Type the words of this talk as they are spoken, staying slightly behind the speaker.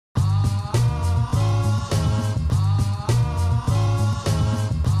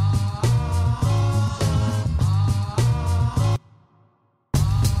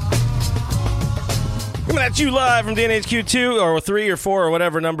at you live from DNHQ 2 or 3 or 4 or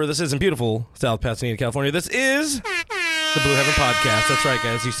whatever number this is in beautiful South Pasadena, California. This is the Blue Heaven Podcast. That's right,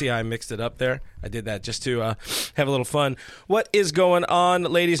 guys. You see how I mixed it up there? I did that just to have a little fun. What is going on,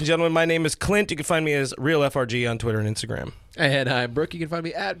 ladies and gentlemen? My name is Clint. You can find me as RealFRG on Twitter and Instagram. And I'm Brook. You can find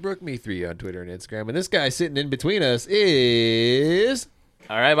me at BrookMe3 on Twitter and Instagram. And this guy sitting in between us is...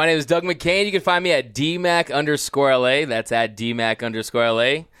 All right, my name is Doug McKain. You can find me at DMac_LA. That's at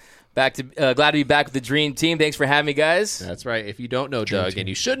DMac_LA. Glad to be back with the Dream Team. Thanks for having me, guys. That's right. If you don't know Doug, and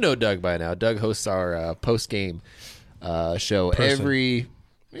you should know Doug by now, Doug hosts our post-game show every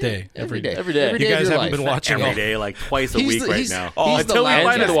day. Every day. You guys haven't been watching every day, like twice a week right now. Until we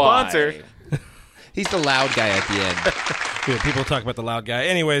find a sponsor. He's the loud guy at the end. Yeah, people talk about the loud guy.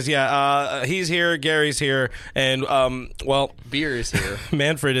 Anyways, he's here, Gary's here, and, beer is here.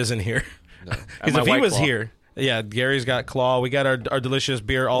 Manfred isn't here. No. Because if he was here... Yeah, Gary's got Claw. We got our delicious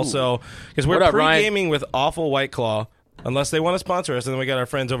beer also. Because we're pre-gaming with awful White Claw, unless they want to sponsor us. And then we got our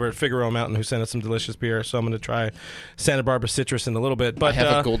friends over at Figueroa Mountain who sent us some delicious beer. So I'm going to try Santa Barbara Citrus in a little bit. But I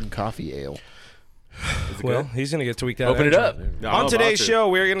have a golden coffee ale. Well, he's going to get tweaked out. Open it up. On today's show,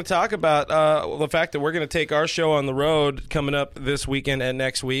 we're going to talk about the fact that we're going to take our show on the road coming up this weekend and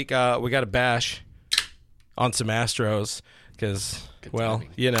next week. We got a bash on some Astros because,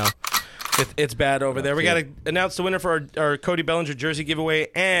 you know. It's bad over there. We got to announce the winner for our Cody Bellinger jersey giveaway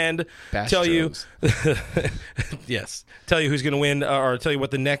and tell you who's going to win or tell you what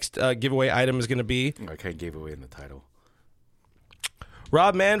the next giveaway item is going to be. I can't give away in the title.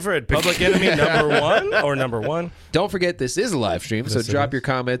 Rob Manfred, Public Enemy number one. Don't forget, this is a live stream, so drop your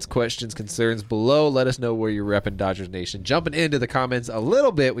comments, questions, concerns below. Let us know where you're repping Dodgers Nation. Jumping into the comments a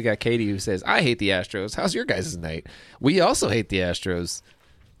little bit, we got Katie who says, I hate the Astros. How's your guys' night? We also hate the Astros.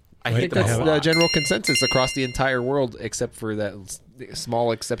 I think that's the general consensus across the entire world, except for that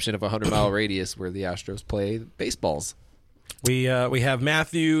small exception of a 100-mile radius where the Astros play baseballs. We have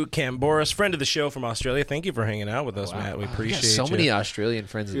Matthew Camboris, friend of the show from Australia. Thank you for hanging out with us, Matt. We appreciate so many Australian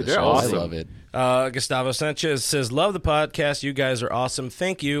friends of the show. Awesome. I love it. Gustavo Sanchez says, love the podcast. You guys are awesome.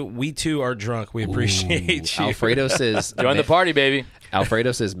 Thank you. We, too, are drunk. We appreciate you. Alfredo says... Join the party, baby.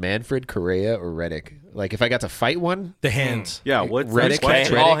 Alfredo says Manfred, Correa, or Reddick. Like, if I got to fight one... The hands. Yeah, what's Reddick,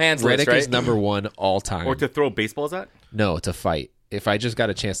 all hands Reddick list, right? is number one all time. Or to throw baseballs at? No, to fight. If I just got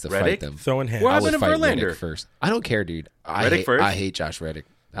a chance to Reddick? fight them. Throwing hands. What I would happened to fight Verlander? Reddick first. I don't care, dude. Reddick first? I hate Josh Reddick.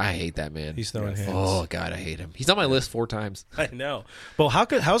 I hate that man. He's throwing hands. Oh, God, I hate him. He's on my list 4 times. I know. Well,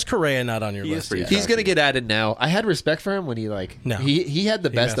 how's Correa not on your He is list pretty yet? He's going to get added now. I had respect for him when he, he had the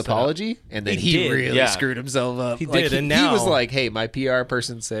best messed it apology, and then he did. really screwed himself up. He did, and now... He was like, hey, my PR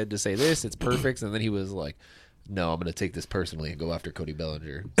person said to say this, it's perfect, and then he was like, no, I'm going to take this personally and go after Cody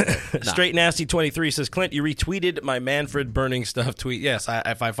Bellinger. So, Straight Nasty 23 says, Clint, you retweeted my Manfred burning stuff tweet. Yes,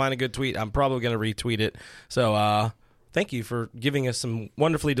 if I find a good tweet, I'm probably going to retweet it. So, thank you for giving us some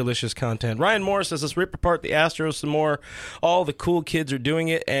wonderfully delicious content. Ryan Moore says, let's rip apart the Astros some more. All the cool kids are doing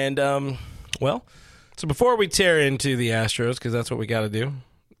it. And, so before we tear into the Astros, because that's what we got to do,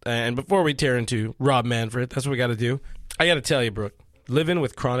 and before we tear into Rob Manfred, that's what we got to do, I got to tell you, Brook, living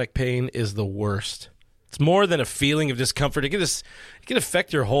with chronic pain is the worst. It's more than a feeling of discomfort. It can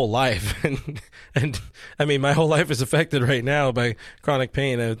affect your whole life. And I mean, my whole life is affected right now by chronic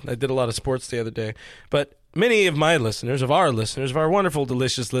pain. I did a lot of sports the other day. But many of my listeners, of our wonderful,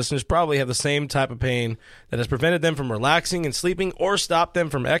 delicious listeners, probably have the same type of pain that has prevented them from relaxing and sleeping or stopped them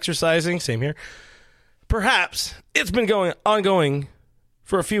from exercising. Same here. Perhaps it's been ongoing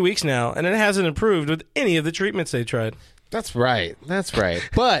for a few weeks now, and it hasn't improved with any of the treatments they tried. That's right.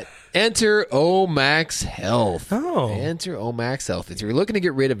 But enter Omax Health. Oh. Enter Omax Health. If you're looking to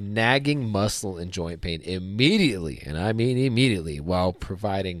get rid of nagging muscle and joint pain immediately, and I mean immediately, while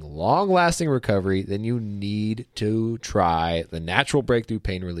providing long-lasting recovery, then you need to try the natural breakthrough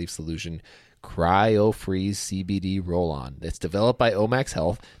pain relief solution, Cryo-Freeze CBD Roll-On. It's developed by Omax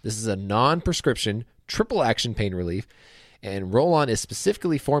Health. This is a non-prescription, triple-action pain relief, and Roll-On is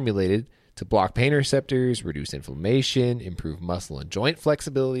specifically formulated to block pain receptors, reduce inflammation, improve muscle and joint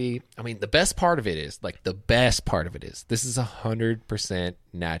flexibility. I mean, the best part of it is, this is 100%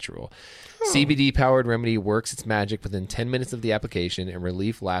 natural. CBD-powered remedy works its magic within 10 minutes of the application, and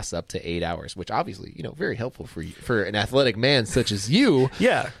relief lasts up to 8 hours, which obviously, very helpful for an athletic man such as you.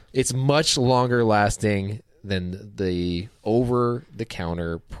 Yeah. It's much longer lasting than the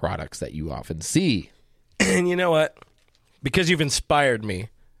over-the-counter products that you often see. And you know what? Because you've inspired me,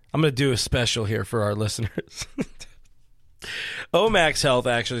 I'm going to do a special here for our listeners. Omax Health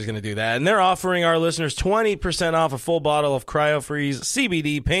actually is going to do that, and they're offering our listeners 20% off a full bottle of Cryo-Freeze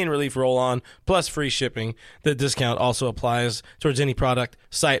CBD Pain Relief Roll-On, plus free shipping. The discount also applies towards any product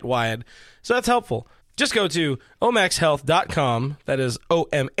site-wide. So that's helpful. Just go to omaxhealth.com. That is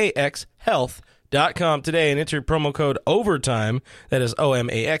OMAX health.com today and enter promo code OVERTIME. That is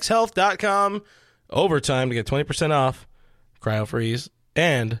OMAXhealth.com. OVERTIME to get 20% off, cryo-freeze,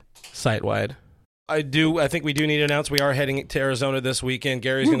 and site-wide. I think we do need to announce we are heading to Arizona this weekend.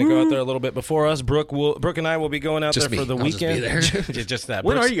 Gary's going to go out there a little bit before us. Brooke and I will be going out there for the weekend. Just that.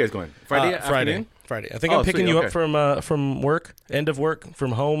 When are you guys going? Friday afternoon? Friday. I think I'm picking you up from work, end of work,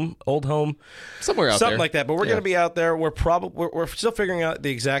 from home, old home, somewhere out there, something like that. But we're going to be out there. We're still figuring out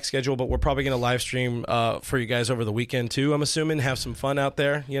the exact schedule, but we're probably going to live stream for you guys over the weekend too. I'm assuming have some fun out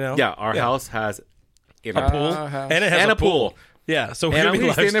there. Yeah, our house has a pool and it has a pool. Yeah, so I'm going to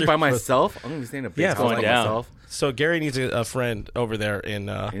be staying there by myself. I'm going to be staying in a big house by myself. So Gary needs a friend over there in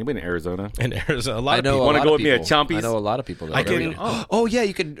anybody in Arizona. In Arizona, a lot of people want to go with me at Chompy's. I know a lot of people. I can. Oh yeah,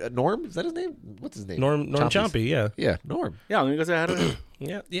 you can. Norm, is that his name? What's his name? Norm Chompy. Yeah, Norm. Yeah, I'm gonna go say hi to him.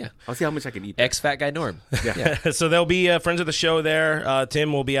 Yeah. I'll see how much I can eat. Ex-fat guy Norm. Yeah. So there'll be friends of the show there.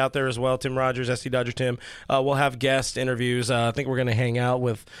 Tim will be out there as well. Tim Rogers, SD Dodger Tim. We'll have guest interviews. I think we're going to hang out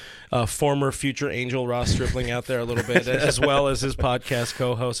with former future Angel Ross Stripling out there a little bit, as well as his podcast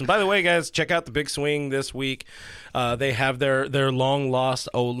co-host. And by the way, guys, check out the Big Swing this week. They have their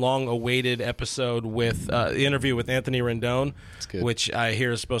long-awaited epised with the interview with Anthony Rendon, which I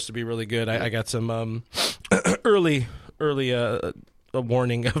hear is supposed to be really good. I got some early a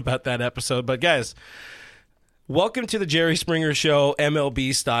warning about that episode. But guys, welcome to the Jerry Springer Show,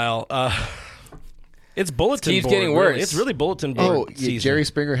 MLB style. It's bulletin Keeps board. getting worse. Really. It's really bulletin board season. Jerry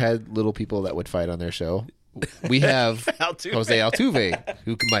Springer had little people that would fight on their show. We have Jose Altuve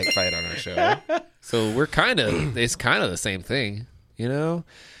who might fight on our show. So it's kind of the same thing, you know?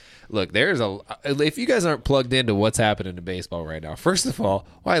 Look, if you guys aren't plugged into what's happening in baseball right now, first of all,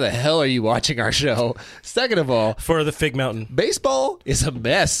 why the hell are you watching our show? Second of all, for the Fig Mountain. Baseball is a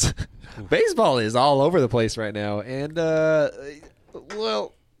mess. Baseball is all over the place right now. And,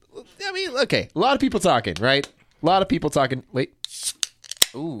 well, I mean, okay, a lot of people talking, right? A lot of people talking. Wait.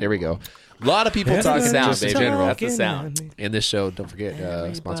 Ooh. There we go. A lot of people talking sound, just in baby. general. That's the sound. In this show, don't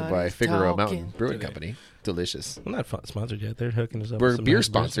forget, sponsored by Figueroa Mountain Brewing Company. Delicious. I'm not sponsored yet. They're hooking us up. We're with some beer nice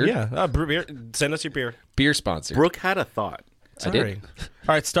sponsored. Beers. Yeah, beer. Send us your beer. Beer sponsored. Brooke had a thought. Sorry. I did.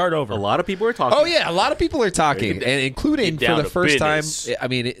 All right, start over. A lot of people are talking. Oh, yeah. A lot of people are talking, and including for the first time. I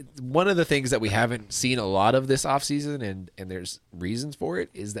mean, one of the things that we haven't seen a lot of this offseason, and there's reasons for it,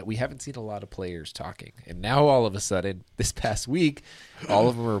 is that we haven't seen a lot of players talking. And now, all of a sudden, this past week, all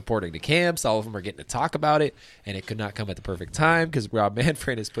of them are reporting to camps. All of them are getting to talk about it, and it could not come at the perfect time because Rob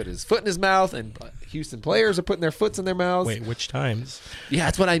Manfred has put his foot in his mouth, and Houston players are putting their foots in their mouths. Wait, which times? Yeah,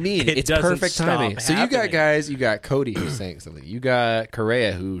 that's what I mean. It's perfect timing. So you got guys, you got Cody who's saying something. You got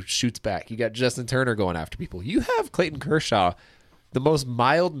Correa who shoots back. You got Justin Turner going after people. You have Clayton Kershaw, the most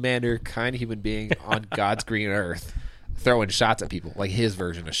mild-mannered, kind human being on God's green earth, throwing shots at people, like his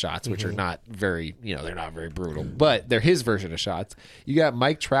version of shots, which are not very, they're not very brutal, but they're his version of shots. You got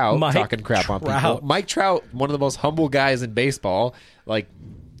Mike Trout talking crap on people. Mike Trout, one of the most humble guys in baseball, like,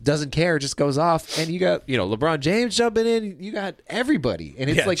 doesn't care, just goes off. And you got, LeBron James jumping in. You got everybody. And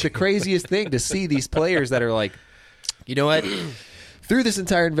it's the craziest thing to see these players that are like, you know what? Through this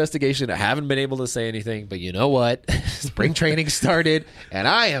entire investigation, I haven't been able to say anything, but you know what? Spring training started, and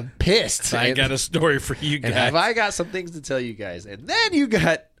I am pissed. I got a story for you guys. And I got some things to tell you guys. And then you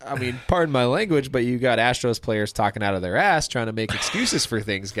got, pardon my language, but you got Astros players talking out of their ass, trying to make excuses for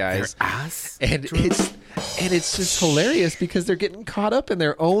things, guys. Their ass? And it's just hilarious because they're getting caught up in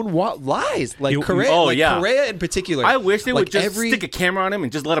their own lies. Like Correa, Correa in particular. I wish they would just stick a camera on him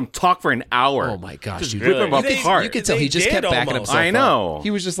and just let him talk for an hour. Oh my gosh, just rip him apart. You could tell he just kept backing himself up. I know.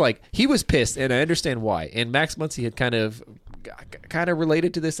 He was just like, he was pissed, and I understand why. And Max Muncy had kind of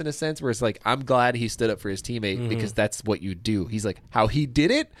related to this in a sense, where it's like, I'm glad he stood up for his teammate because that's what you do. He's like, how he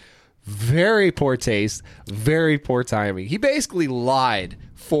did it, very poor taste, very poor timing. He basically lied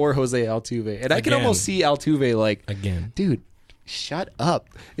for Jose Altuve. And I can almost see Altuve like, dude, shut up.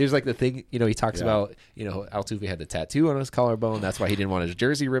 There's like the thing, he talks about, Altuve had the tattoo on his collarbone. That's why he didn't want his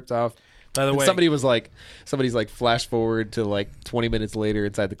jersey ripped off. By the way, somebody's like flash forward to like 20 minutes later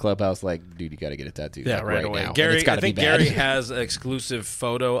inside the clubhouse, like, dude, you got to get a tattoo. Yeah, right away. Now. Gary, I think Gary has an exclusive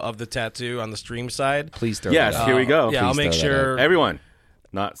photo of the tattoo on the stream side. Please throw that up. Here we go. Yeah, I'll make sure. Everyone,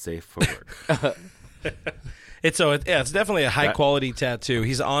 not safe for work. It's definitely a high quality tattoo.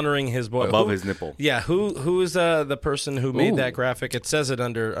 He's honoring his boy above his nipple. Yeah, who is the person who made that graphic? It says it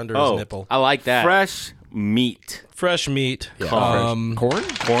under his nipple. I like that. Fresh meat. Fresh meat. Yeah. Corn.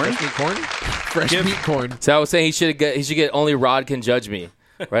 Fresh meat corn. So I was saying he should get only Rod Can Judge Me.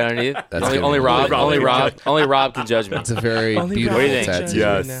 right underneath. That's only, good. only Rob, Only Rob. only Rob can judge me. It's a very Only beautiful Rob can tattoo.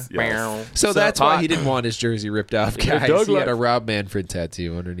 judge Yes. Meow. So that's why Pot. he didn't want his jersey ripped off, Yeah, guys. Doug He had left. a Rob Manfred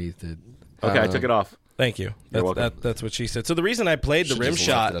tattoo underneath it. Okay, I took it off. Thank you. You're welcome. That's what she said. So the reason I played the She rim just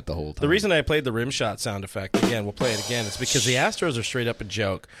left shot, it up the whole the time. reason I played the rim shot sound effect again, we'll play it again. It's because the Astros are straight up a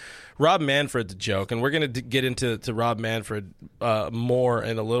joke. Rob Manfred's a joke, and we're going to get into Rob Manfred more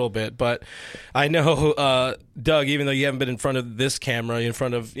in a little bit. But I know, Doug, even though you haven't been in front of this camera, in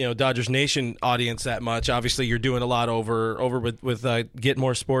front of Dodgers Nation audience that much, obviously you're doing a lot over with Get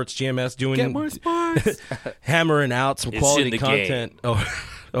More Sports, GMS, doing Get more sports. hammering out some It's quality in the content.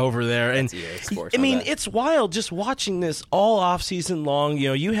 Over there, and EA Sports I on mean, that. it's wild just watching this all off season long.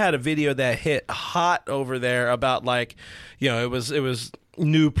 You had a video that hit hot over there about it was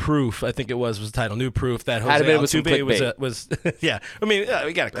New Proof. I think it was the title, New Proof that Had Jose a bit with some Altuve was yeah. I mean,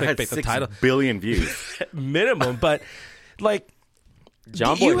 we got to It had clickbait the 6 title billion views. minimum, but like.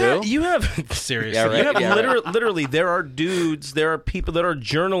 John Boy who? You have seriously. Yeah, right. You have Yeah, right. literally. There are dudes. There are people that are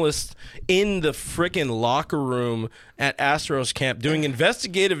journalists in the freaking locker room at Astros camp doing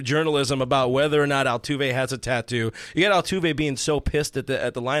investigative journalism about whether or not Altuve has a tattoo. You got Altuve being so pissed at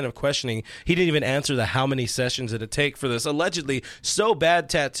the line of questioning, he didn't even answer the how many sessions it'd take for this allegedly so bad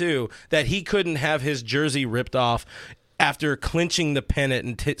tattoo that he couldn't have his jersey ripped off after clinching the pennant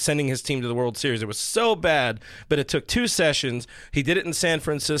and sending his team to the World Series. It was so bad, but it took 2 sessions. He did it in San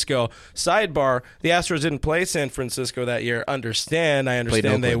Francisco. Sidebar, the Astros didn't play San Francisco that year. I understand they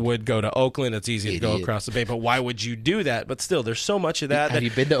Oakland. would go to Oakland. It's easy to go Idiot. across the bay, but why would you do that? But still, there's so much of that. Have you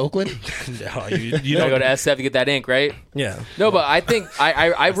been to Oakland? No, you You gotta go don't. to SF to get that ink, right? Yeah. No, but I think I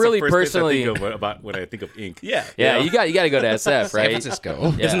That's the really first place personally. I think of about when I think of ink. Yeah. Yeah, you got to go to SF, San right?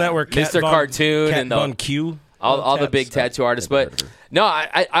 Francisco. Yeah. Isn't that where Cat Mr. Von, Cartoon Cat and the- Von Q? all the Tats? big tattoo artists. But no,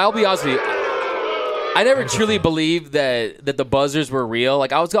 I'll be honest with you. I never truly believed that the buzzers were real.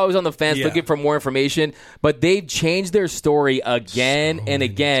 Like, I was always on the fence Yeah. looking for more information, but they've changed their story again and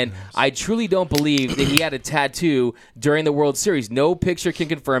again. I truly don't believe that he had a tattoo during the World Series. No picture can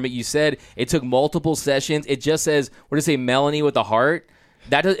confirm it. You said it took multiple sessions. It just says, what does it say, Melanie with a heart?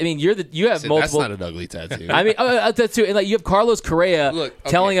 That does, I mean, you have That's multiple. not an ugly tattoo. I mean, that's too. And like, you have Carlos Correa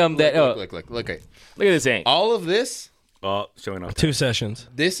telling him that. Look. Look at this ink. All of this, Showing off. 2 sessions.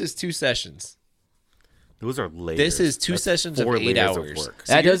 this is 2 sessions. Those are layers. This is 2 That's sessions of 4 8 layers hours. Of work.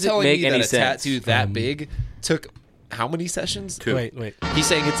 So That you're doesn't telling make me any that a sense. tattoo that big took how many sessions? 2. Wait. He's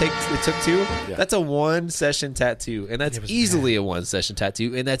saying it took 2? That's a 1-session tattoo. And that's It was easily a 1-session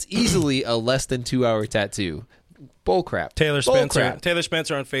tattoo. And that's easily a less than 2-hour tattoo. Bull crap. Taylor Bull Spencer. crap. Taylor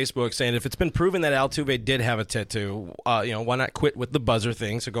Spencer on Facebook saying if it's been proven that Altuve did have a tattoo, why not quit with the buzzer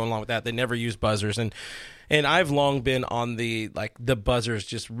thing? So going along with that, they never use buzzers, and I've long been on the buzzers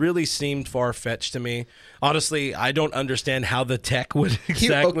just really seemed far fetched to me. Honestly, I don't understand how the tech would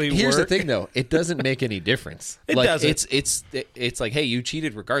exactly work. Here's the thing, though. It doesn't make any difference. It like, doesn't. It's like, hey, you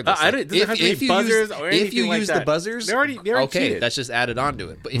cheated regardless. I Like, don't- it doesn't have to be you buzzers use, or if anything you like use the that. buzzers, They already okay, cheated. that's just added on to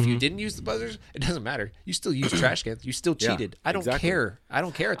it. But if you didn't use the buzzers, it doesn't matter. You still use trash cans. You still Yeah, cheated. I don't exactly. care. I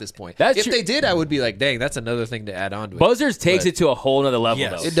don't care at this point. That's if true. they did, I would be like, dang, that's another thing to add on to it. Buzzers takes But- it to a whole nother level,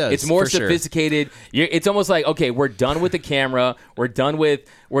 Yes. though. It does, It's more for sure. sophisticated. It's almost like, okay, we're done with the camera. We're done with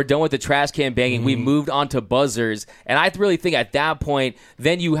the trash can banging. We moved on to buzzers, and I really think at that point,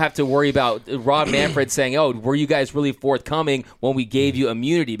 then you have to worry about Rob Manfred saying, "Oh, were you guys really forthcoming when we gave you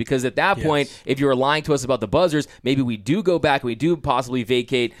immunity?" Because at that point, if you were lying to us about the buzzers, maybe we do go back. We do possibly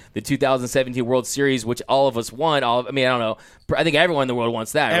vacate the 2017 World Series, which all of us want. I don't know. I think everyone in the world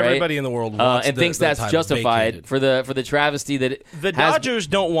wants that, right? Everybody in the world wants and thinks the that's title justified vacated. for the travesty that The has- Dodgers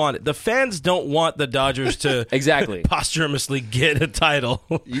don't want it. The fans don't want the Dodgers to Exactly. posthumously get a title.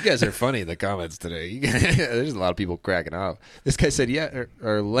 You guys are funny in the comments today. There's a lot of people cracking up. This guy said, "Yeah,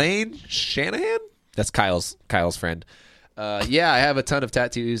 or Lane Shanahan." That's Kyle's friend. Yeah, I have a ton of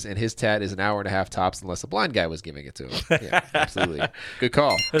tattoos, and his tat is an hour and a half tops, unless a blind guy was giving it to him. Yeah, absolutely. Good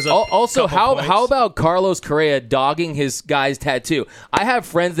call. There's a Also, couple how points. about Carlos Correa dogging his guy's tattoo? I have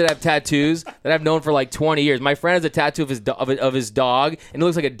friends that have tattoos that I've known for like 20 years. My friend has a tattoo of his dog, and it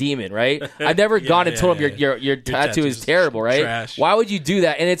looks like a demon, right? I've never gone and told him your tattoo is terrible, right? trash. Why would you do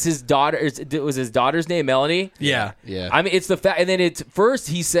that? And it's his daughter. It was his daughter's name, Melanie. Yeah. Yeah. I mean, it's the fact. And then first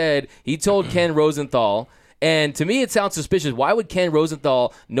he said he told Ken Rosenthal. And to me, it sounds suspicious. Why would Ken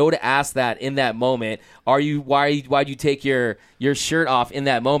Rosenthal know to ask that in that moment? Why'd you take your shirt off in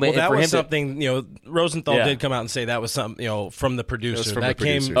that moment? Well, and that for was him to- something, Rosenthal Yeah. did come out and say that was something, from the producer. from That the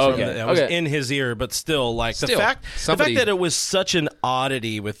came producers. from Okay. that was Okay. in his ear, but still, the Still, fact somebody- that it was such an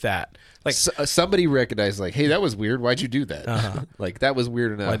oddity with that. Like somebody recognized, like, hey, that was weird. Why'd you do that? Like, that was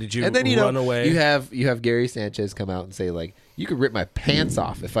weird enough. Why did you and then, run away? You have Gary Sanchez come out and say, like, you could rip my pants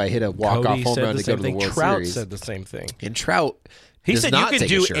off if I hit a walk-off Cody home said run the to go same to the thing. World Trout Series. said the same thing. And Trout, He does said not you can take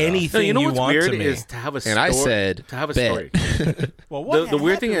his do shirt off. anything you know you what's want weird to me. is to have a story. And I said, to have a bet. story. Well, what The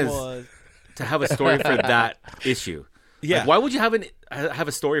weird thing happened is was, to have a story for that issue. Yeah. Like, why would you have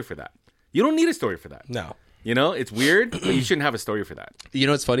a story for that? You don't need a story for that. No. You know, it's weird, but you shouldn't have a story for that. You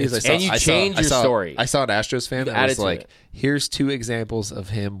know what's funny is And you change your story. I saw an Astros fan You've that was added to like, it. here's 2 examples of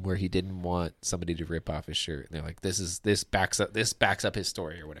him where he didn't want somebody to rip off his shirt. And they're like, this backs up his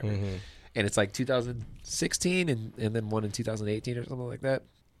story or whatever. Mm-hmm. And it's like 2016 and then one in 2018 or something like that.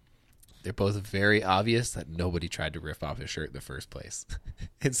 They're both very obvious that nobody tried to rip off his shirt in the first place.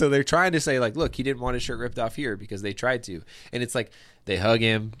 And so they're trying to say, like, look, he didn't want his shirt ripped off here because they tried to. And it's like they hug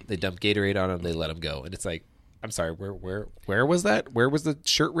him, they dump Gatorade on him, they let him go. And it's like, I'm sorry, where was that? Where was the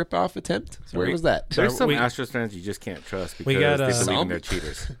shirt rip off attempt? Where was that? There's some we- Astros fans you just can't trust because We got, they believe some. in their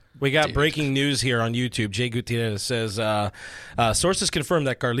cheaters. We got breaking news here on YouTube. Jay Gutierrez says, sources confirm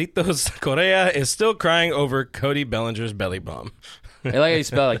that Carlitos Correa is still crying over Cody Bellinger's belly bomb. I like how you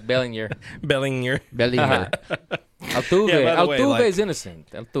spell like Bellinger. Bellinger. Bellinger. Altuve. Yeah, by the way, Altuve like- is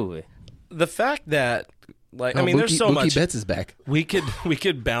innocent. Altuve. The fact that, like, I Oh, mean, there's so Mookie much. Betts is back. We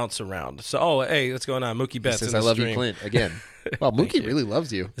could bounce around. So, hey, what's going on? Mookie He Betts says, in I the love stream. you, Clint, again. Well, Mookie really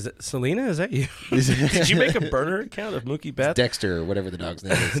loves you. Is it Selena? Is that you? Did you make a burner account of Mookie Betts? Dexter or whatever the dog's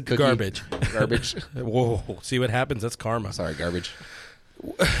name is. Cookie. Garbage. Garbage. Whoa! See what happens? That's karma. Sorry, garbage.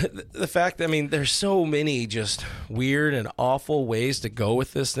 The fact that, I mean, there's so many just weird and awful ways to go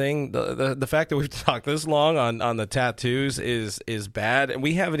with this thing. The fact that we've talked this long on the tattoos is bad, and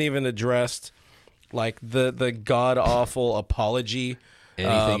we haven't even addressed like the god awful apology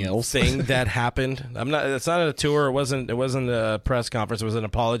Anything else? thing that happened. It's not a tour. It wasn't a press conference. It was an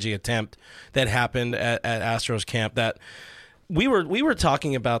apology attempt that happened at Astros camp. That we were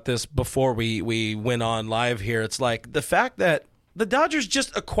talking about this before we went on live here. It's like the fact that the Dodgers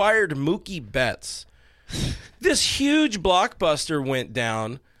just acquired Mookie Betts. This huge blockbuster went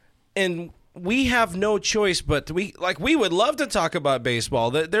down, and we have no choice but we would love to talk about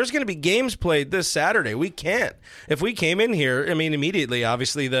baseball. There's going to be games played this Saturday. We can't. If we came in here, I mean, immediately,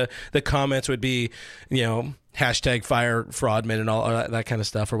 obviously the comments would be, hashtag fire Fraudman and all that kind of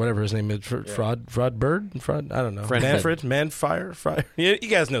stuff, or whatever his name is. Fraud bird. I don't know. Manfred. Fire. You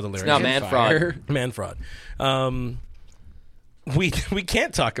guys know the lyrics. No, man fraud. Man fraud. We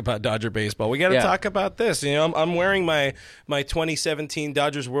can't talk about Dodger baseball. We got to talk about this. I'm wearing my 2017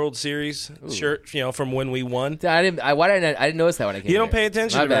 Dodgers World Series shirt. From when we won. I didn't notice that when I came You don't here. pay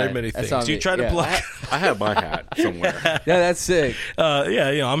attention My to very bad. many That's things. on You me. try to Yeah. block. I have my hat somewhere. Yeah, that's sick.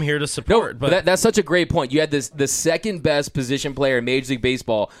 I'm here to No, support. but that's such a great point. You had the second best position player in Major League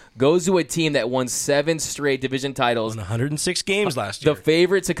Baseball goes to a team that won 7 straight division titles. 106 games last year. The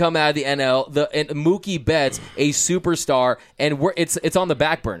favorite to come out of the NL, and Mookie Betts, a superstar, and it's on the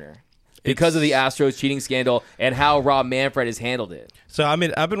back burner because of the Astros cheating scandal and how Rob Manfred has handled it. So, I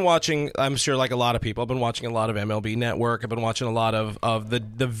mean, I've been watching, I'm sure like a lot of people, I've been watching a lot of MLB Network. I've been watching a lot of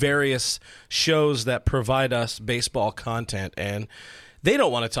the various shows that provide us baseball content, and they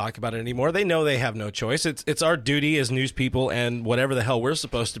don't want to talk about it anymore. They know they have no choice. It's our duty as news people and whatever the hell we're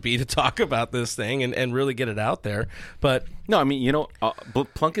supposed to be to talk about this thing and really get it out there. But No, I mean,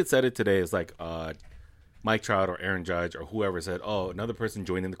 Plunkett said it today. It's like Mike Trout or Aaron Judge or whoever said, oh, another person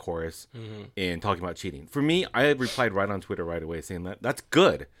joined in the chorus and talking about cheating. For me, I had replied right on Twitter right away saying that's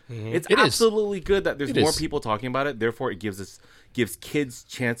good. It's It is. absolutely good that there's It more is. people talking about it. Therefore, it gives kids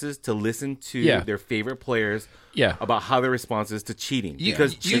chances to listen to their favorite players about how their response is to cheating.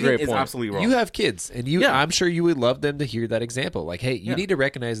 Because it's a cheating great is point. absolutely wrong. You have kids, and Yeah. I'm sure you would love them to hear that example. Like, hey, you need to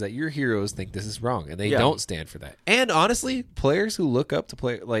recognize that your heroes think this is wrong, and they don't stand for that. And honestly, players who look up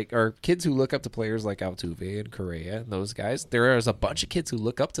to or kids who look up to players like Altuve and Correa and those guys, there is a bunch of kids who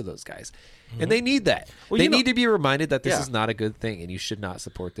look up to those guys, and they need that. Well, they need to be reminded that this is not a good thing, and you should not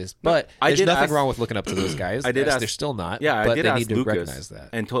support this. But there's nothing wrong with looking up to those guys. I did ask, they're still not. Yeah, but I did they ask need to Lucas, recognize that.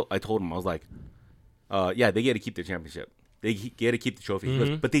 and I told him, I was like, they get to keep their championship. They get to keep the trophy. He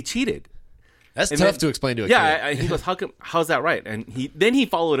goes, but they cheated. That's And tough then- to explain to a Yeah, kid. he goes, how's that right? And he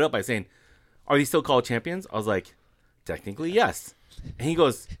followed it up by saying, are they still called champions? I was like, technically, yes. And he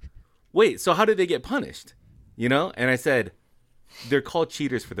goes, wait, so how did they get punished? And I said, they're called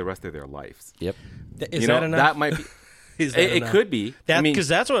cheaters for the rest of their lives. Yep. is that enough? That might be. Is that It enough? could be. Because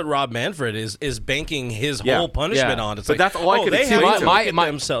that's what Rob Manfred is banking his whole punishment on. It's But like, that's all I could they explain have to to him. look at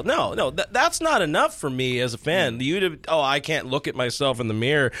themselves. No, that's not enough for me as a fan. I can't look at myself in the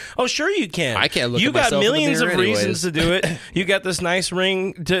mirror. Oh, sure you can. I can't look you at myself got in the millions mirror of reasons anyways. to do it. You got this nice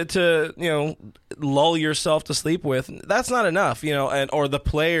ring to lull yourself to sleep with. That's not enough, or the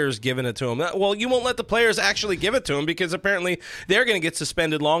players giving it to him. Well, you won't let the players actually give it to him because apparently they're going to get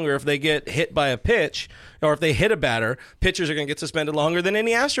suspended longer if they get hit by a pitch or if they hit a batter. Pitchers are going to get suspended longer than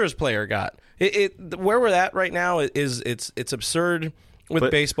any Astros player got. Where we're at right now is it's absurd with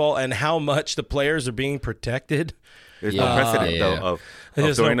baseball and how much the players are being protected. There's no precedent though of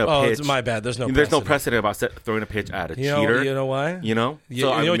throwing a pitch. It's my bad. There's no precedent about throwing a pitch at a cheater. You know why? You know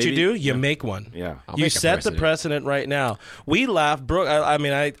what you do? You make one. Yeah. You set the precedent right now. We laughed, Brook.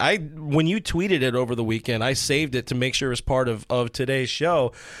 I when you tweeted it over the weekend, I saved it to make sure it was part of today's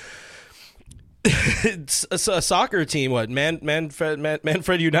show. It's a soccer team,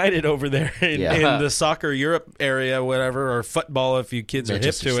 Manfred United over there in the soccer Europe area, whatever, or football if you kids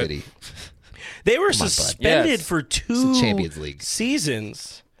Manchester are hip to City. it. They were suspended for 2 Champions League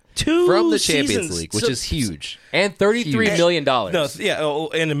seasons. From the Champions seasons. League, which is huge. And $33 million. No,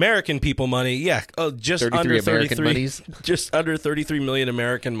 in American people money, just 33 under American 33, monies? just under 33 million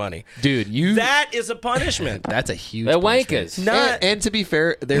American money. Dude, that is a punishment. That's a huge They're punishment. wankers. And to be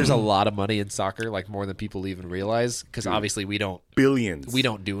fair, there's a lot of money in soccer, like more than people even realize, because obviously we don't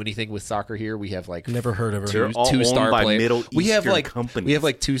do anything with soccer here. We have like Never heard of it. They're all two-star owned by players. Middle We have Eastern like companies. we have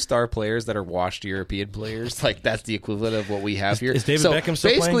like 2-star players that are washed European players. Like that's the equivalent of what we have here. Is David so Beckham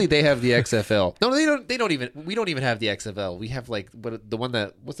still basically playing? they have the XFL. No, they don't even. We don't even have the XFL. We have like what's the one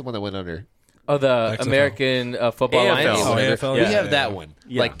that went under? Oh, the XFL. American Football AFL. Alliance. Oh, Whatever. AFL, we yeah. have that one.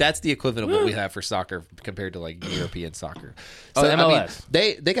 Yeah. Like that's the equivalent of what we have for soccer compared to like European soccer. Oh, I mean, MLS.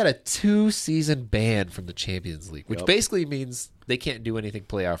 they got a 2-season ban from the Champions League, which basically means they can't do anything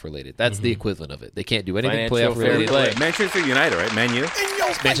playoff related. That's the equivalent of it. They can't do anything Financial playoff fair related. play. Manchester United, right? Man U.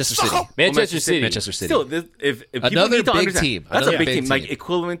 Manchester City. Manchester City. Manchester City. Still, if people Another need to big understand, team. That's Another a big big team. Like team.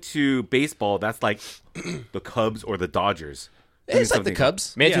 equivalent to baseball, that's like the Cubs or the Dodgers. It's like the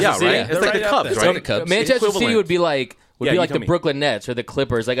Cubs. Manchester Yeah, City. right. It's like the right up Cubs, there. It's right? like the Cubs. Manchester City Equivalent. would be like Yeah, you the tell me. Brooklyn Nets or the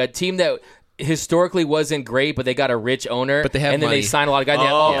Clippers, like a team that historically wasn't great, but they got a rich owner, But they have and then money. they sign a lot of guys. They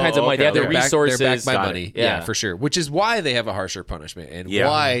have all kinds of money. They have the okay. resources. They're backed by Got money. it. Yeah, Yeah. for sure. Which is why they have a harsher punishment and Yeah.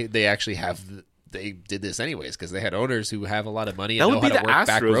 why they actually have. They did this anyways because they had owners who have a lot of money and That know would be how the to work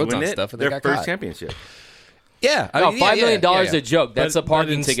back Astros, roads wouldn't on it? stuff, and they Their got first caught. championship. Yeah, No, $5 million yeah. a joke. That's a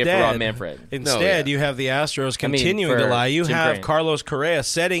parking But ticket for Rob Manfred. Instead, you have the Astros continuing to for lie. You Jim have Crane. Carlos Correa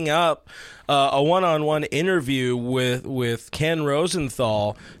setting up a one-on-one interview with Ken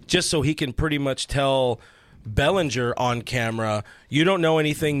Rosenthal just so he can pretty much tell Bellinger on camera, you don't know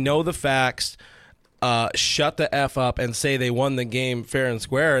anything, know the facts, shut the F up and say they won the game fair and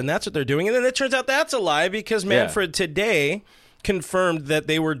square. And that's what they're doing. And then it turns out that's a lie because Manfred today confirmed that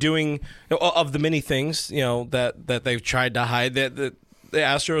they were doing, of the many things that they've tried to hide, that the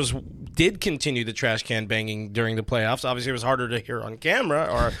Astros did continue the trash can banging during the playoffs. Obviously, it was harder to hear on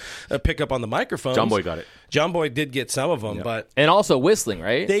camera or pick up on the microphones. John Boy got it. John Boy did get some of them, but And also whistling,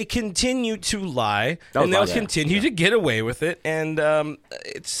 right? they continue to lie, was and they'll awesome. continue to get away with it. And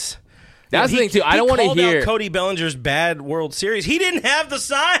it's That's the thing, too. I don't want wanna to hear- Cody Bellinger's bad World Series. He didn't have the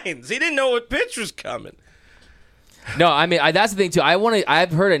signs. He didn't know what pitch was coming. No, I mean that's the thing too.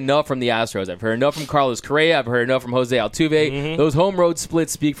 I've heard enough from the Astros. I've heard enough from Carlos Correa. I've heard enough from Jose Altuve. Those home road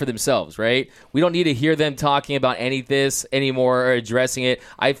splits speak for themselves, right? We don't need to hear them talking about any of this anymore or addressing it.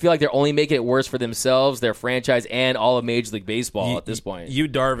 I feel like they're only making it worse for themselves, their franchise, and all of Major League Baseball at this point. You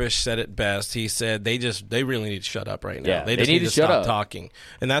Darvish said it best. He said they really need to shut up right now. Yeah, they they just need need to to shut stop up. talking,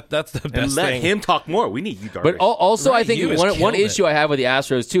 and that's the And best let thing. him talk more. We need you, Darvish. But also, I Right, think you has one killed issue it. I have with the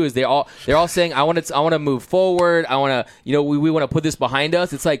Astros too is they're all saying I want to move forward. I want to we want to put this behind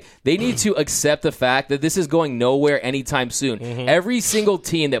us. It's like they need to accept the fact that this is going nowhere anytime soon. Every single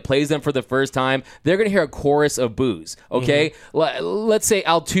team that plays them for the first time, they're going to hear a chorus of boos. Okay, let's say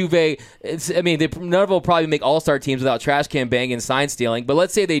Altuve. None of them will probably make all-star teams without trash can banging and sign stealing. But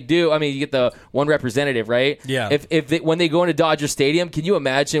let's say they do. I mean, you get the one representative, right? Yeah. When they go into Dodger Stadium, can you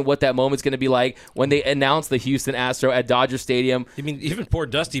imagine what that moment's going to be like when they announce the Houston Astro at Dodger Stadium? I mean, even poor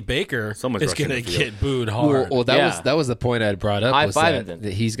Dusty Baker Someone's is rushing going to the field. get booed hard. Well, that was the point I had brought up. High Was five that, him.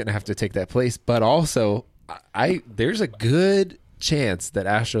 that he's going to have to take that place, but also, there's a good chance that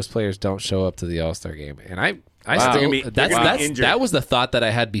Astros players don't show up to the All-Star game, and I They're still gonna be injured. that was the thought that I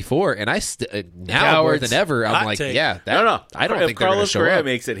had before, and now more Cowards. than ever, I'm Hot like, take. I don't if think they're going to Carlos show Correa up.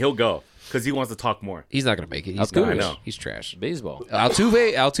 makes it, he'll go. because he wants to talk more. He's not going to make it. He's Altuve. garbage. I know. He's trash. Baseball.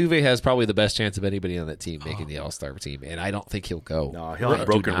 Altuve has probably the best chance of anybody on that team making the All-Star team, and I don't think he'll go. No, he'll have I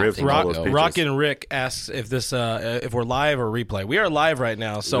broken do not ribs think from all he'll those go. pitches. Rockin' Rick asks if this if we're live or replay. We are live right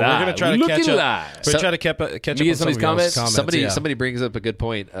now, so we're Live. going to try to Looking catch up. live. We're try to catch up Me on and somebody's comments? Somebody brings up a good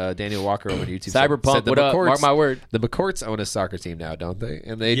point. Daniel Walker over on YouTube. Cyberpunk, said the what up? McCourts- Mark my word. The McCourts own a soccer team now, don't they?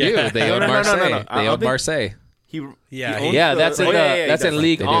 And they Yeah. do. They No, own no, no, Marseille. no, no. They own Marseille. Owns Yeah, that's in he that's in does.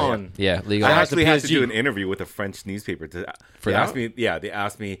 League They do. On. Yeah, League I On. actually had to PSG. do an interview with a French newspaper. They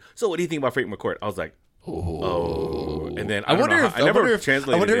asked me, so what do you think about Frank McCourt? I was like, oh. And then I wonder if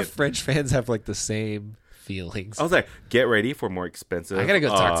translated it. French fans have like the same feelings. I was like, get ready for more expensive. I gotta go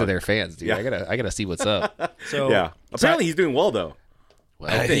talk to their fans, dude. yeah. I gotta see what's up. So Yeah. Apparently he's doing well, though.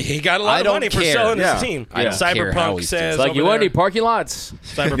 Well, he got a lot I of don't money for care. selling Yeah. his team. I don't care how Cyberpunk he's says, It's like, you over want there- any parking lots?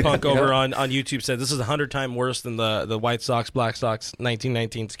 Cyberpunk over on YouTube said this is 100 times worse than the White Sox Black Sox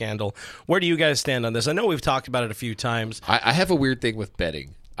 1919 scandal. Where do you guys stand on this? I know we've talked about it a few times. I have a weird thing with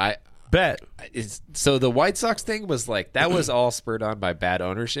betting. Bet. So the White Sox thing was like that was all spurred on by bad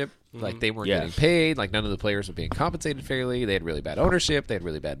ownership. Like they weren't Yeah. getting paid. Like none of the players were being compensated fairly. They had really bad ownership. They had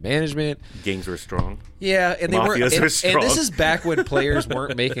really bad management. Gangs were strong. Yeah, and they weren't. Mafias And, are and strong. this is back when players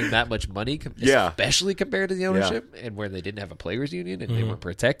weren't making that much money, Yeah. especially compared to the ownership, and where they didn't have a players union and they weren't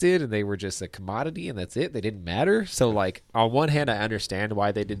protected and they were just a commodity and that's it. They didn't matter. So like on one hand, I understand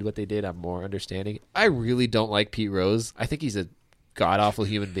why they did what they did. I'm more understanding. I really don't like Pete Rose. I think he's a god awful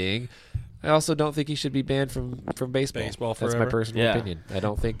human being. I also don't think he should be banned from baseball. Baseball That's my forever. personal Yeah. opinion. I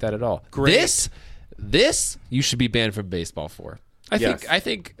don't think that at all. Great. This you should be banned from baseball for. Yes. I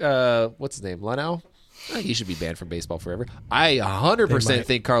think what's his name? Leno? He should be banned from baseball forever. I 100%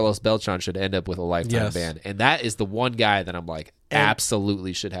 think Carlos Beltran should end up with a lifetime Yes. ban. And that is the one guy that I'm like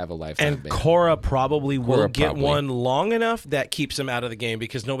absolutely should have a lifetime And ban. Correa probably will Correa get probably. one long enough that keeps him out of the game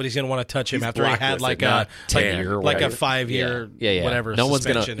because nobody's going to want to touch him He's after he had blacklisted, like not a 10 or like a whatever. 5-year yeah. whatever No one's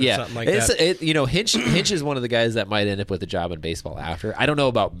gonna suspension or something like it's, that. Hinch is one of the guys that might end up with a job in baseball after. I don't know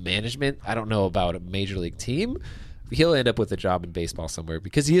about management. I don't know about a major league team. He'll end up with a job in baseball somewhere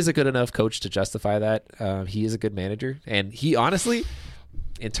because he is a good enough coach to justify that. He is a good manager, and he honestly,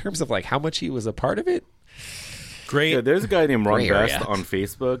 in terms of like how much he was a part of it, Great. Yeah, there's a guy named Ron Gray area. Best on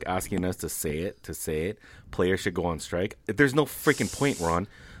Facebook asking us to say it. Players should go on strike. There's no freaking point, Ron.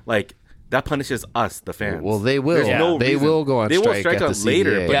 Like, that punishes us, the fans. well, they will. There's no They reason. will go on They will strike strike at out the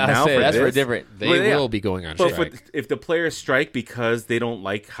later, CBA. but Yeah, now I'd say for that's this, for different. They Well, yeah. will be going on But strike. if the players strike because they don't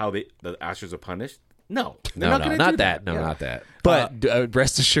like how the Astros are punished, no. They're No, not gonna not do that. No, Yeah. not that. But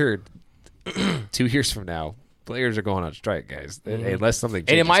rest assured, 2 years from now, players are going on strike, guys. Unless something And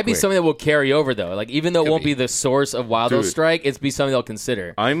it changes might be quick. something that will carry over, though. Like, even though it won't be. be the source of why they'll Dude. strike, it's be something they'll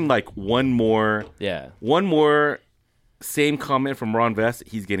consider. I'm like one more same comment from Ron Vest,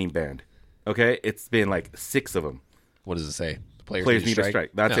 he's getting banned. Okay? It's been like 6 of them. What does it say? The Players need to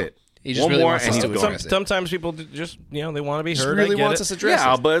strike. That's No. it. He just One really more wants and us he's to gone. address it. Sometimes people just they want to be He just heard. really I get wants it. us to address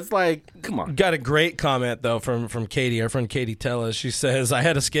Yeah, it. but it's like, come on. Got a great comment though from Katie, our friend Katie Tellis. She says, "I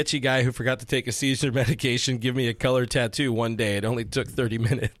had a sketchy guy who forgot to take a seizure medication give me a color tattoo one day. It only took 30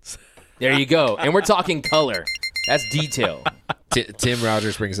 minutes." There you go. And we're talking color. That's detail. Tim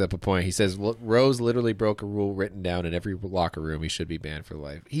Rogers brings up a point. He says, Rose literally broke a rule written down in every locker room. He should be banned for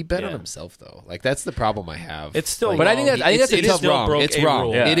life. He bet on Yeah. himself, though. Like, that's the problem I have. It's still, Like, But I think that's it's- a it is tough wrong. broke It's a wrong.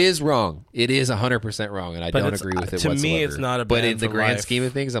 rule. Yeah. It is wrong. It is 100% wrong, and I But don't it's- agree with it to me, whatsoever. it's not a But ban in the for grand life. scheme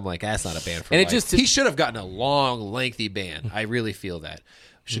of things, I'm like, that's not a ban for And it life. just- he should have gotten a long, lengthy ban. I really feel that.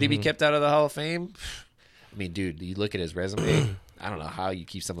 Should he be kept out of the Hall of Fame? I mean, dude, you look at his resume. I don't know how you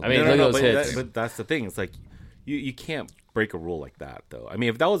keep someone. I mean, like look that. at those hits. But that's the thing. It's like you can't break a rule like that, though. I mean,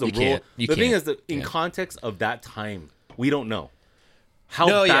 if that was a You rule, can't. You the thing can't. is that in Yeah. context of that time, we don't know how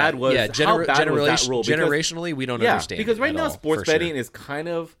No, yeah, bad was yeah. how bad was that rule. Because- Generationally, we don't yeah, understand. because right at now all, sports for sure. betting is kind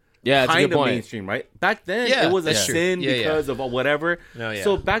of Yeah, that's a good point. mainstream, right? Back then, Yeah, it was a that's true. sin Yeah, yeah. because of whatever. No, yeah.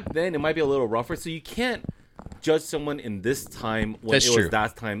 So back then, it might be a little rougher. So you can't judge someone in this time when That's it was true.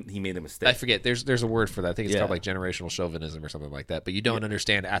 that time he made a mistake. I forget. There's a word for that. I think it's Yeah. called like generational chauvinism or something like that. But you don't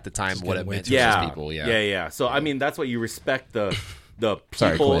understand at the time what it way meant too to those yeah, people. yeah. So I mean, that's why you respect the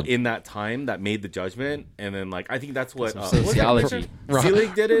Sorry, people Quinn. in that time that made the judgment, and then like I think that's what sociology.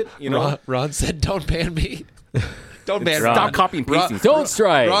 Selig did it. You know, Ron said, "Don't ban me. Don't ban Ron. stop copying pasting. Don't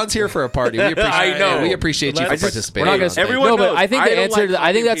strike. Ron's here for a party. We appreciate. I know. We appreciate you for Let's- participating. We're not on gonna. things. Everyone no, but knows. I think the I don't answer. like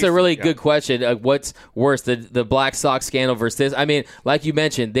I think that's a really copy good question. What's worse, the Black Sox scandal versus this? I mean, like you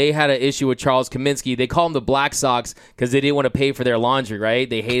mentioned, they had an issue with Charles Kaminsky. They call him the Black Sox because they didn't want to pay for their laundry, right?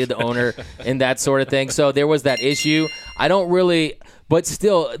 They hated the owner and that sort of thing. So there was that issue. I don't really. But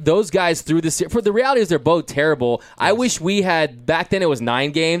still, those guys through the series. For the reality is, they're both terrible. Yes. I wish we had back then. It was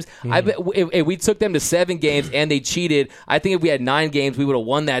 9 games. I bet if we took them to 7 games and they cheated, I think if we had 9 games, we would have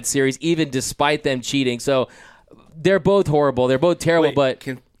won that series, even despite them cheating. So they're both horrible. They're both terrible. Wait, but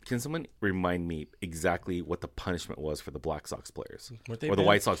can someone remind me exactly what the punishment was for the Black Sox players or the banned?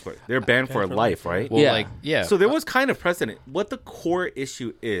 White Sox players? They're banned for life, right? Well, yeah. So So there was kind of precedent. What the core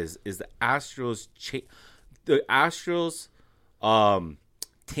issue is the Astros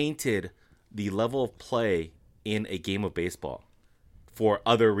tainted the level of play in a game of baseball for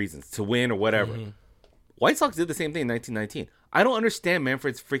other reasons, to win or whatever. White Sox did the same thing in 1919. I don't understand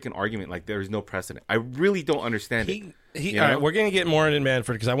Manfred's freaking argument like there is no precedent. I really don't understand it. All right, we're going to get more into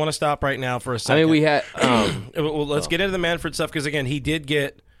Manfred because I want to stop right now for a second. I mean, we had. Well, let's get into the Manfred stuff because, again, he did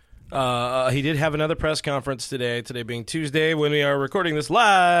have another press conference today being Tuesday when we are recording this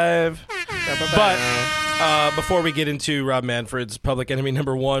live. But before we get into Rob Manfred's Public Enemy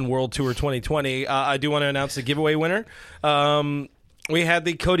 #1 World Tour 2020, I do want to announce the giveaway winner. We had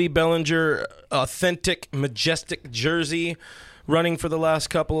the Cody Bellinger authentic, majestic jersey running for the last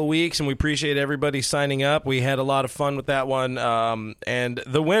couple of weeks, and we appreciate everybody signing up. We had a lot of fun with that one. And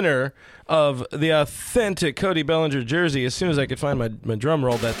the winner of the authentic Cody Bellinger jersey, as soon as I could find my drum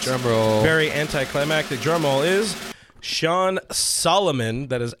roll, that drum roll, very anticlimactic drum roll, is Sean Solomon,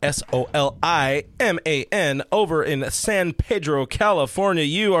 that is Soliman, over in San Pedro, California.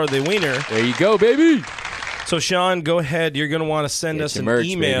 You are the winner. There you go, baby. So, Sean, go ahead. You're going to want to send us an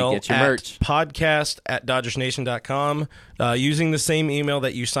email at podcast@dodgersnation.com using the same email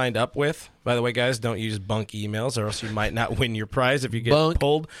that you signed up with. By the way, guys, don't use bunk emails or else you might not win your prize if you get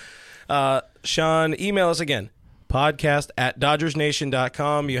pulled. Sean, email us again,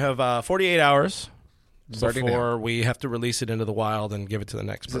 podcast@dodgersnation.com. You have 48 hours before we have to release it into the wild and give it to the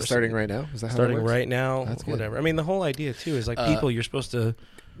next person. Is it starting right now? Is that how starting that works? right now? That's good. Whatever. I mean, the whole idea, too, is like people, you're supposed to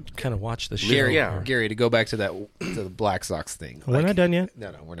kind of watch the show. Gary, to go back to the Black Sox thing. We're not done yet.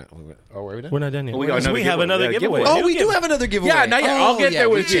 No, we're not. Oh, are we done? We're not done yet. We have another giveaway. Oh, we do have another giveaway. Yeah, I'll get there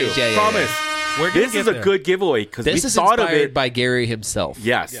with you. Yeah, Promise. This is a good giveaway because we this is thought of inspired it by Gary himself.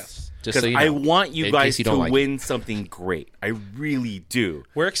 Yes. Just so you know. I want you guys to like win something great. I really do.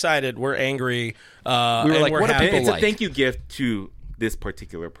 We're excited. We're angry. We were like, what do people It's like? a thank you gift to this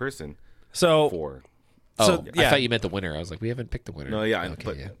particular person. So, I yeah. thought you meant the winner. I was like, we haven't picked the winner. No, yeah. Okay,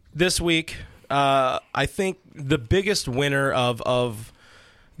 But this week, I think the biggest winner of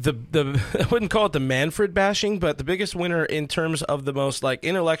the I wouldn't call it the Manfred bashing, but the biggest winner in terms of the most like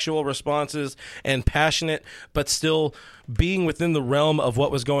intellectual responses and passionate, but still being within the realm of what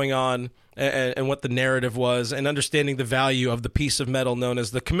was going on and what the narrative was and understanding the value of the piece of metal known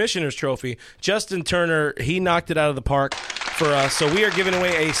as the Commissioner's Trophy. Justin Turner, he knocked it out of the park for us. So we are giving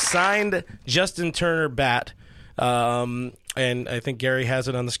away a signed Justin Turner bat. And I think Gary has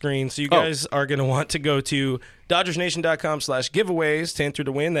it on the screen. So you guys are going to want to go to DodgersNation.com/giveaways to enter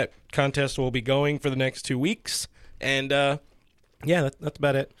to win. That contest will be going for the next 2 weeks. And, that's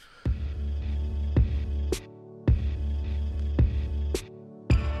about it.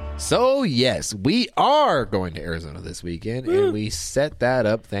 So, yes, we are going to Arizona this weekend, and we set that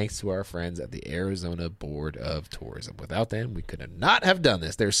up thanks to our friends at the Arizona Board of Tourism. Without them, we could not have done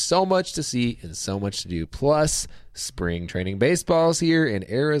this. There's so much to see and so much to do. Plus, spring training baseball is here, and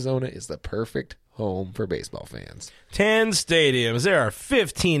Arizona is the perfect home for baseball fans. 10 stadiums. There are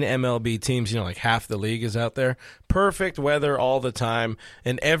 15 MLB teams. Like half the league is out there. Perfect weather all the time.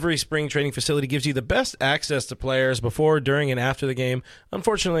 And every spring training facility gives you the best access to players before, during, and after the game.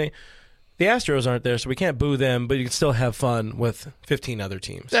 Unfortunately, the Astros aren't there, so we can't boo them, but you can still have fun with 15 other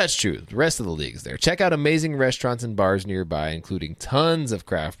teams. That's true. The rest of the league is there. Check out amazing restaurants and bars nearby, including tons of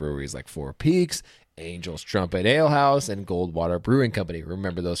craft breweries like Four Peaks, Angel's Trumpet Ale House, and Goldwater Brewing Company.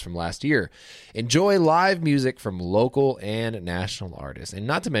 Remember those from last year. Enjoy live music from local and national artists. And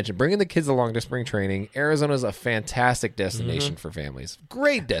not to mention, bringing the kids along to spring training, Arizona is a fantastic destination for families.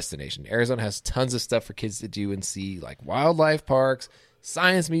 Great destination. Arizona has tons of stuff for kids to do and see, like wildlife parks,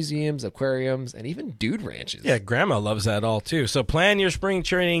 science museums, aquariums, and even dude ranches. Yeah, Grandma loves that all, too. So plan your spring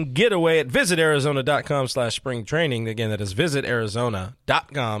training getaway at visitarizona.com/spring training. Again, that is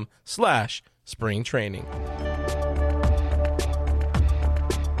visitarizona.com/spring training.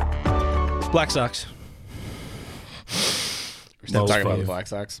 Black Sox. We're still talking about the fave. Black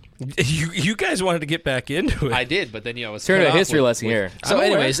Sox. You guys wanted to get back into it. I did, but then I was Turn cut a off history with- lesson here. So, I'm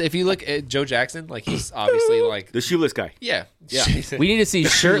aware. anyways, if you look at Joe Jackson, like he's obviously like the shoeless guy. yeah. We need to see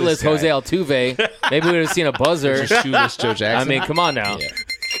shirtless guy. Jose Altuve. Maybe we would have seen a buzzer. Just shoeless Joe Jackson. I mean, come on now. Yeah.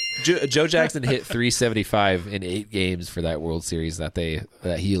 Joe Jackson hit 375 in 8 games for that World Series that he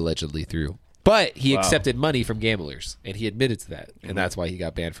allegedly threw. But he accepted money from gamblers, and he admitted to that, and that's why he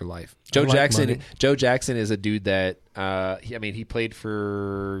got banned for life. Joe Jackson is a dude that he played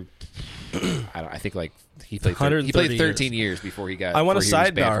for I think like he played 13 years before he got. I want a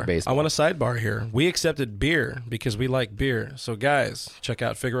sidebar. I want a sidebar here. We accepted beer because we like beer. So guys, check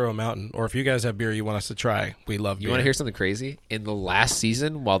out Figueroa Mountain, or if you guys have beer you want us to try, we love beer. You want to hear something crazy? In the last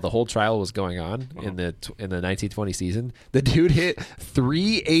season, while the whole trial was going on in the 1920 season, the dude hit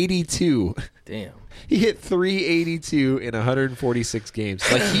 382. Damn. He hit 382 in 146 games.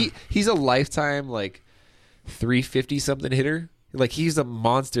 Like he's a lifetime like 350 something hitter. Like he's a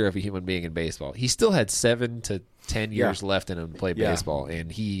monster of a human being in baseball. He still had 7 to 10 years left in him to play baseball, and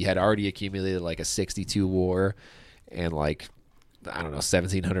he had already accumulated like a 62 WAR and like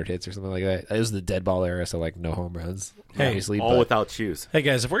 1,700 hits or something like that. It was the dead ball era, so like no home runs. Hey, obviously, all without shoes. Hey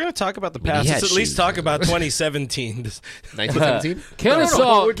guys, if we're gonna talk about the past, let's at least talk about 2017. 1917.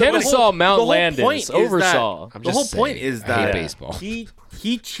 Kennesaw Mount Landis oversaw. The whole point is that baseball. He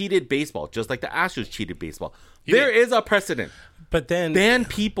cheated baseball just like the Astros cheated baseball. There is a precedent. But then ban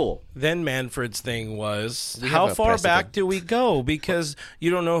people. Then Manfred's thing was, We how have a far precedent. back do we go? Because you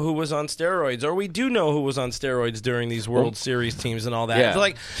don't know who was on steroids, or we do know who was on steroids during these World Series teams and all that. Yeah.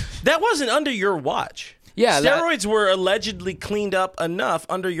 Like, that wasn't under your watch. Yeah, steroids were allegedly cleaned up enough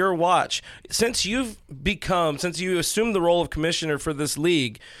under your watch. Since you assumed the role of commissioner for this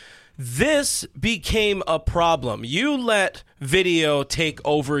league, this became a problem. You let video take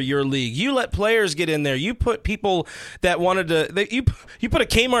over your league. You let players get in there. You put people that wanted to. You put a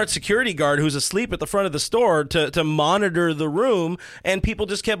Kmart security guard who's asleep at the front of the store to monitor the room, and people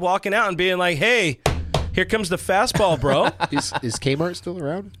just kept walking out and being like, "Hey, here comes the fastball, bro." Is Kmart still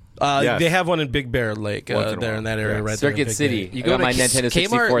around? Yes. They have one in Big Bear Lake Once in a there while. in that area, Yeah. right there. in Circuit Big City. Bear. You got my Nintendo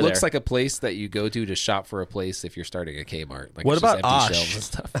 64 Kmart there. looks like a place that you go to shop for a place if you're starting a Kmart. Like What it's just about empty Osh? shelves and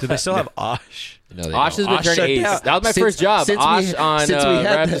stuff. Do they still have Osh? No, they Osh has don't. been turned shut 8. down. That was my first job. Osh on since we had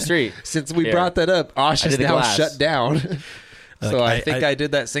right up the that- street. Since we Yeah. brought that up, Osh I is did the now glass. shut down. So Look, I think I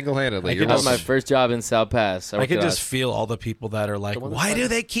did that single-handedly. You're That was my welcome. first job in South Pass. I could just feel all the people that are like, why do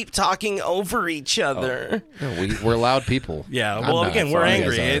they keep talking over each other? No, we're loud people. Yeah, I'm well, not. again, we're You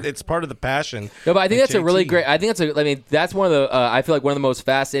guys angry. are. It's part of the passion. No, but I think Like that's a really JT. great. I think that's one of the. I feel like one of the most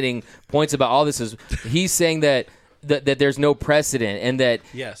fascinating points about all this is he's saying that there's no precedent and that.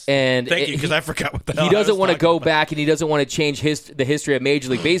 Yes. And Thank you, because I forgot what the hell he I doesn't was want to talking go about. back and he doesn't want to change the history of Major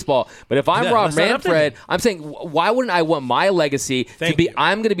League Baseball. But if I'm Yeah, Rob let's not Manfred, update it. I'm saying, why wouldn't I want my legacy Thank to be? you.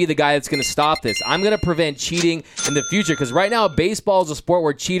 I'm going to be the guy that's going to stop this. I'm going to prevent cheating in the future because right now baseball is a sport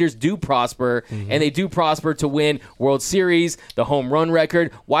where cheaters do prosper Mm-hmm. and they do prosper to win World Series, the home run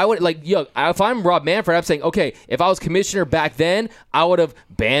record. Why would if I'm Rob Manfred, I'm saying, okay, if I was commissioner back then, I would have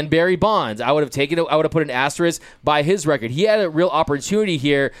banned Barry Bonds. I would have put an asterisk by his record. He had a real opportunity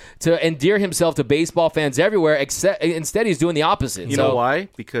here to endear himself to baseball fans everywhere. Instead, he's doing the opposite. You know why?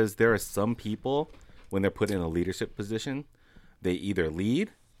 Because there are some people, when they're put in a leadership position, they either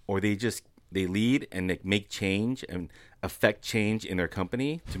lead or they lead and they make change and affect change in their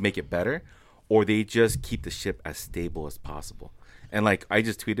company to make it better, or they just keep the ship as stable as possible. And like I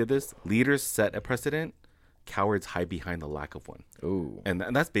just tweeted this, leaders set a precedent, cowards hide behind the lack of one. Ooh. And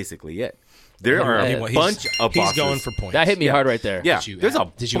that's basically it. There are a He's- bunch of He's bosses. going for points. That hit me hard right there. Yeah, there's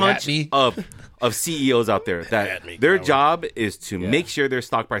a did you bunch at me? of CEOs out there that me, their coward. job is to make sure their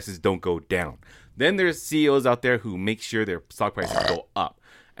stock prices don't go down. Then there's CEOs out there who make sure their stock prices go up.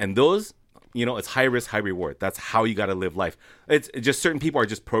 And those, it's high risk, high reward. That's how you got to live life. It's just certain people are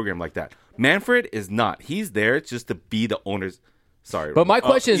just programmed like that. Manfred is not. He's there just to be the owner's. Sorry. But my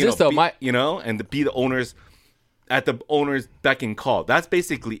question is this, though. And to be the owner's. At the owner's beck and call. That's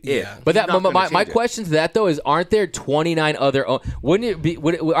basically it. Yeah. But He's not gonna my change it. question to that though is, aren't there 29 other? Are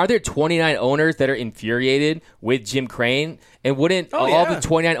there 29 owners that are infuriated with Jim Crane? And wouldn't all yeah. the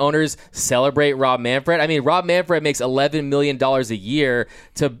 29 owners celebrate Rob Manfred? I mean, Rob Manfred makes $11 million a year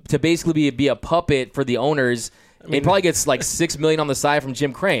to basically be a puppet for the owners. He probably gets like $6 million on the side from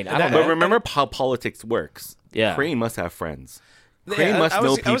Jim Crane. I don't know. But remember how politics works. Yeah. Crane must have friends. Yeah, Crane must know I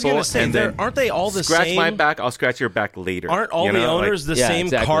was people. gonna say, and then aren't they all the scratch same? my back, I'll scratch your back later. Aren't all You the know, like, owners the Yeah, same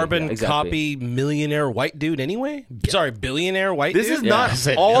exactly. carbon Yeah, exactly. copy millionaire white dude anyway? Sorry, billionaire white This dude? is I not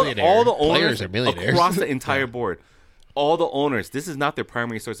said all millionaire. the Players owners are millionaires. across the entire board. All the owners. This is not their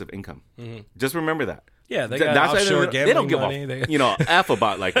primary source of income. Just remember that. Yeah, they Th- got why offshore they don't gambling give money. a f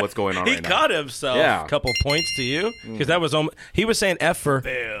about like what's going on He right now. caught himself. Yeah. A couple points to you because that was he was saying F for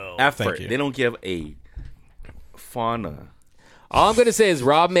Effort. Thank you. They don't give a fauna. All I'm going to say is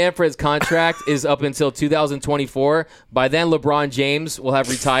Rob Manfred's contract is up until 2024. By then, LeBron James will have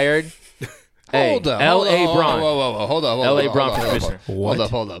retired. Hey, Hold up. L.A. Bron. Whoa. Hold up. L.A. Bron for commissioner.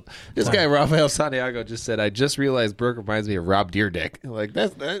 Hold up. This guy, Rafael Santiago, just said, I just realized Brook reminds me of Rob Dyrdek. Like,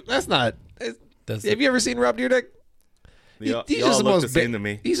 that's not. Have you ever seen Rob Dyrdek? He's just the most same to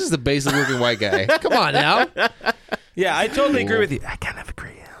me. He's just the basic looking white guy. Come on now. Yeah, I totally agree with you. I kind of agree.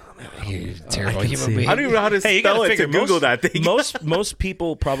 You're a terrible human being. I don't even know how to Hey, you gotta spell it figure to Google that thing. most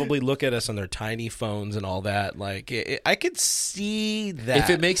people probably look at us on their tiny phones and all that. Like, I could see that. If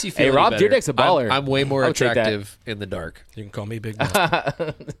it makes you feel Hey, any Rob better, Dyrdek's a baller. I'm way more I'll take that. attractive in the dark. You can call me Big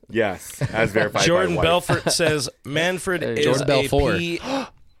Mouth. Yes, as verified Jordan by wife. Belfort says Manfred is Jordan Belfort. a You know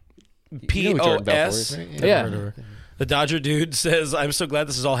who Jordan Belfort POS. is, right? Yeah. The Dodger dude says, "I'm so glad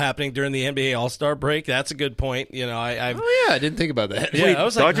this is all happening during the NBA All-Star break." That's a good point. You know, I Oh, yeah. I didn't think about that. yeah, I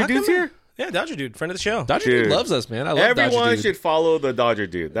was like, Dodger how dude's come- here? Yeah, Dodger dude, friend of the show. Dodger Dude. Dude loves us, man. I love Dodger Everyone Dude. should follow the Dodger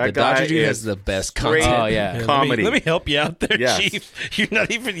dude. That The guy Dodger Dude is has the best great content. Oh, yeah. Yeah, comedy. Let me help you out there, Yes. Chief. You're not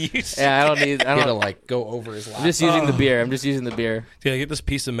even used. Yeah, I don't. You gotta like go over his I'm lap. just using the beer. I'm just using the beer. Yeah, get this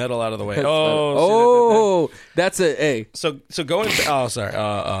piece of metal out of the way. Oh, that's a hey. So going. Oh, sorry.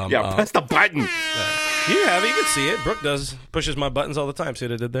 Press the button. You have it. You can see it. Brooke does pushes my buttons all the time. See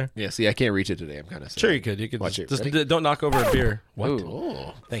what I did there? Yeah, see, I can't reach it today. I'm kind of Sure, you could. You could Watch just it. Ready? don't knock over a beer. What?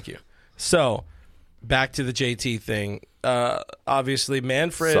 Oh. Thank you. So, back to the JT thing. Obviously,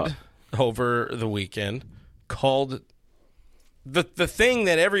 Manfred Sup. over the weekend called the thing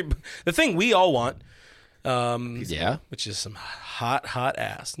that the thing we all want. Yeah. Which is some hot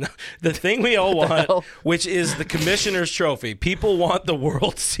ass. No, the thing we all want, which is the commissioner's trophy. People want the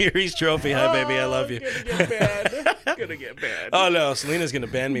World Series trophy. Hi, baby, I love you. Gonna get bad. Oh no, Selena's gonna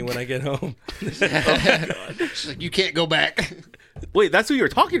ban me when I get home. She's like, you can't go back. Wait, that's who you were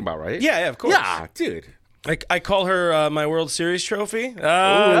talking about, right? Yeah, of course. Yeah, dude. I call her my World Series trophy.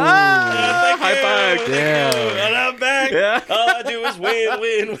 High five. Damn. And I'm back. Yeah. All I do is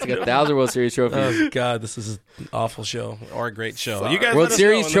win. Like 1,000 World Series trophies. Oh God, this is an awful show or a great show. You guys, World let us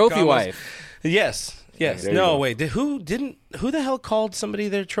Series know in the trophy comments. wife. Yes. there you No, go. wait. Who the hell called somebody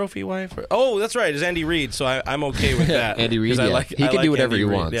their trophy wife? Oh, that's right. It's Andy Reid. So I'm okay with that. Andy Reid, 'Cause I yeah. like, He I can like do whatever Andy he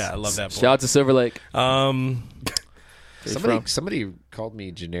Reid. wants. Yeah, I love that boy. Shout out to Silver Lake. Somebody called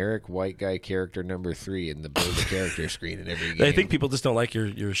me generic white guy character number 3 in the build a character screen in every game. I think people just don't like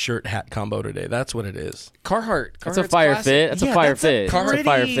your shirt hat combo today. That's what it is. Carhartt. That's a Carhartt's fire classic. fit. That's a fire fit. Carhartt- That's a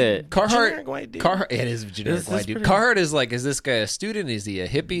fire fit. Generic white dude. Carhartt. It is a generic This white is dude. pretty- Carhartt is like, is this guy a student? Is he a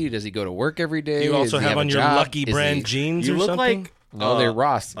hippie? Does he go to work every day? Do you also Does he have a on your job? Lucky Is Brand he- jeans You or look something? like No, they're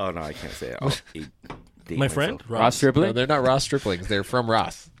Ross. Oh no, I can't say it. I'll date My myself. friend Ross No, Stripling. they're not Ross Striplings. They're from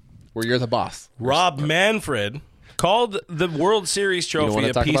Ross, where you're the boss. Rob Manfred called the World Series trophy wanna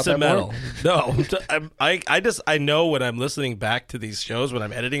a talk piece about of that metal. No, I know when I'm listening back to these shows when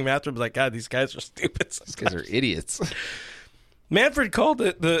I'm editing them after, I'm like, God, these guys are stupid. These guys are idiots. Manfred called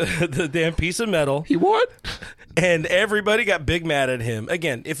it the damn piece of metal, He won. and everybody got big mad at him.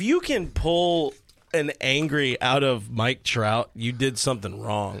 Again, if you can pull an angry out of Mike Trout, you did something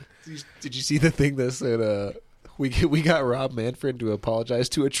wrong. Did you see the thing that said we got Rob Manfred to apologize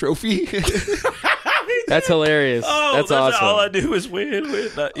to a trophy? That's hilarious. Oh, that's awesome. all I do is win. You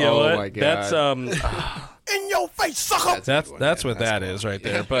know Oh, what? my God. That's In your face, sucker! That's what that is right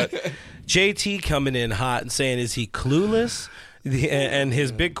there. But JT coming in hot and saying, is he clueless? And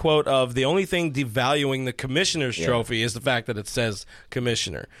his big quote of the only thing devaluing the commissioner's trophy is the fact that it says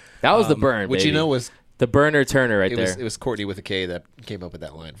commissioner. That was the burn, Which baby. you know was the burner Turner right there. it was Courtney with a K that came up with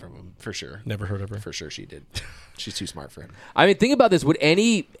that line from him for sure. Never heard of her. For sure she did. She's too smart for him. I mean, think about this. Would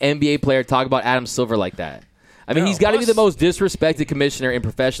any NBA player talk about Adam Silver like that? I mean, No, he's got to be plus- the most disrespected commissioner in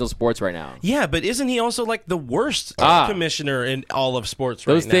professional sports right now. Yeah, but isn't he also like the worst commissioner in all of sports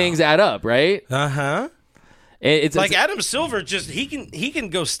right now? Those things add up, right? Uh-huh. It's Like Adam Silver, just he can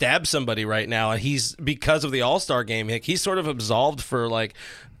go stab somebody right now, and he's because of the All-Star game. He's sort of absolved for like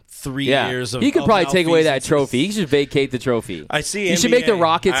 3 years of he could of probably take away that malfeasances. trophy. He should vacate the trophy. I see. He should make the NBA.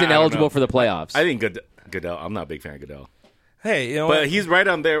 Rockets I don't ineligible know. for the playoffs. I think Goodell. I'm not a big fan of Goodell, Hey, you know but what? he's right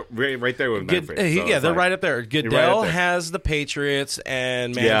on there, right there with Manfred. So yeah, it's they're like- right up there. right Goodell up there. has the Patriots,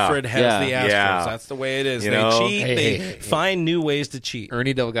 and Manfred has Yeah. the Astros. Yeah. That's the way it is. You They know? cheat. They find new ways to cheat.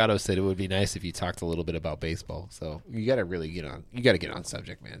 Ernie Delgado said it would be nice if you talked a little bit about baseball. So you got to really get on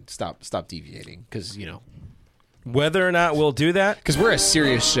subject, man. Stop deviating because Whether or not we'll do that we're a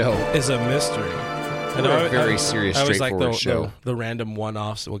serious show. is a mystery. We're a very serious, I always like straightforward show. the random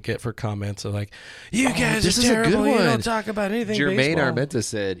one-offs that we'll get for comments of like, you guys this are is a terrible. good You one. don't talk about anything Jermaine baseball. Armenta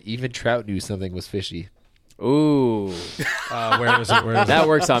said even Trout knew something was fishy. Ooh, Where is it? Where is that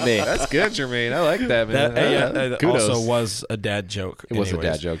works on me. That's good, Jermaine. I like that, man. that Kudos. also was a dad joke. It was a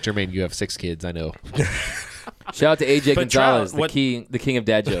anyways. dad joke. Jermaine, you have 6 kids. I know. Shout out to AJ But Gonzalez, Trout, the king of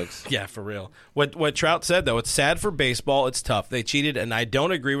dad jokes. Yeah, for real. What Trout said, though, it's sad for baseball. It's tough. They cheated, and I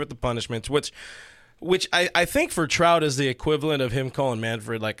don't agree with the punishments, which I think for Trout is the equivalent of him calling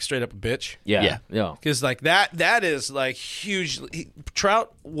Manfred, like, straight up a bitch. Yeah. Because, like, that is, like, huge.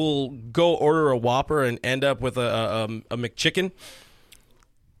 Trout will go order a Whopper and end up with a McChicken.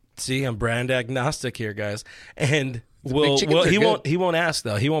 See, I'm brand agnostic here, guys. And he won't ask,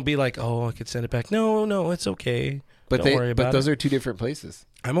 though. He won't be like, oh, I could send it back. No, it's okay. Don't worry about but those it. are two different places.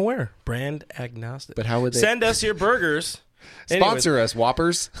 I'm aware. Brand agnostic. But how would they send us your burgers? sponsor us,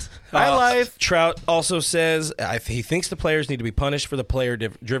 Whoppers? My life. Trout also says he thinks the players need to be punished for the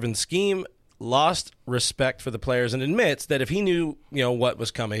player-driven scheme. Lost respect for the players and admits that if he knew, what was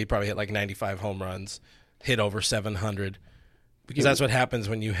coming, he'd probably hit like 95 home runs, hit over 700. Because that's what happens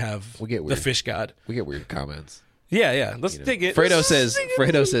when you have the fish god. We get weird comments. Yeah. Let's dig it. Fredo says,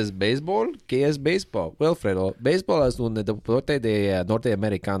 ¿Béisbol? ¿Qué es béisbol? Well, Fredo, béisbol es un deporte de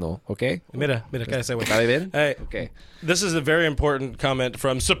norteamericano, ¿ok? Mira, cállese, güey. ¿Está bien? Hey, okay. This is a very important comment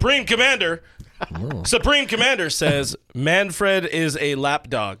from Supreme Commander. Supreme Commander says, Manfred is a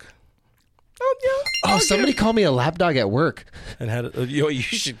lapdog. Oh, somebody called me a lapdog at work. And you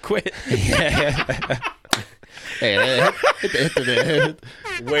should quit. Hey,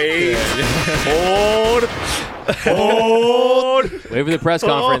 Wait. Hold. Wait for the press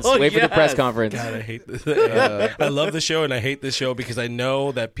conference. Wait for the press conference. God, I hate this. I love the show, and I hate this show because I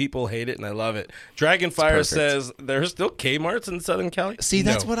know that people hate it, and I love it. Dragonfire says there's still Kmart's in Southern Cali. See,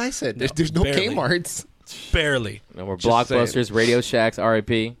 that's what I said. There's no barely. Kmart's. Barely. No more Blockbusters, Radio Shacks,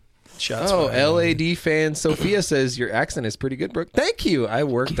 RIP. Shots Oh, fired. LAD fan Sophia says your accent is pretty good, Brooke. Thank you. I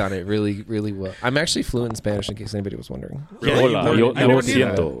worked on it really, really well. I'm actually fluent in Spanish, in case anybody was wondering. Yeah, Hola, yo never knew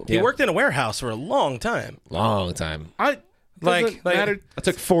that. siento. He worked in a warehouse for a long time. Long time. Like I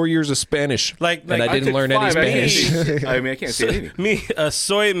took 4 years of Spanish, Like and I didn't learn any Spanish. I can't say anything. Me,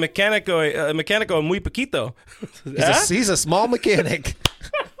 soy mecánico muy poquito. He's a small mechanic.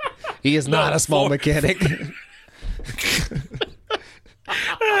 He is not a small mechanic. Go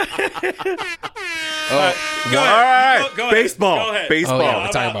All ahead. right. Go ahead. Baseball. Go ahead. Baseball. Oh, yeah,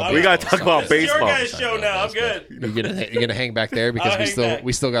 we're talking about We got to baseball. talk about This is your baseball. guys' show now. I'm good. You're gonna hang back there because I'll hang back.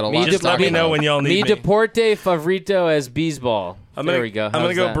 we still got a Me lot to Just talk let me about. know when y'all Mi need me. deporte favorito es baseball. There we go. I'm gonna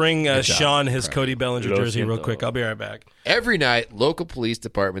How's go that? bring Sean his Cody Bellinger Lo jersey real siento. quick. I'll be right back. Every night, local police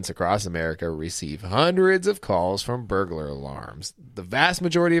departments across America receive hundreds of calls from burglar alarms. The vast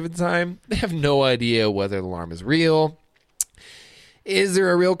majority of the time, they have no idea whether the alarm is real. Is there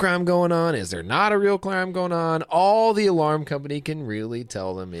a real crime going on? Is there not a real crime going on? All the alarm company can really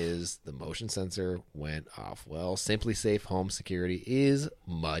tell them is the motion sensor went off. Well, Simply Safe Home Security is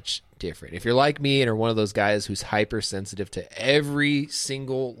much different. If you're like me and are one of those guys who's hypersensitive to every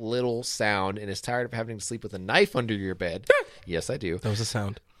single little sound and is tired of having to sleep with a knife under your bed, yes, I do. That was a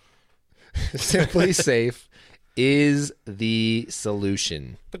sound. Simply Safe is the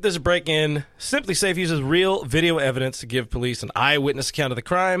solution. But there's a break-in. Simply Safe uses real video evidence to give police an eyewitness account of the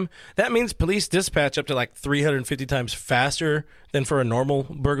crime. That means police dispatch up to like 350 times faster than for a normal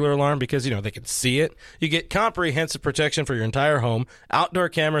burglar alarm because, they can see it. You get comprehensive protection for your entire home. Outdoor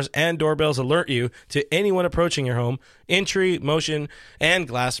cameras and doorbells alert you to anyone approaching your home. Entry, motion, and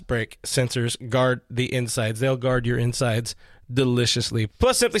glass break sensors guard the insides. They'll guard your insides deliciously.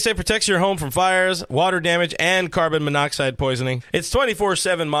 Plus, Simply Safe protects your home from fires, water damage, and carbon monoxide poisoning. It's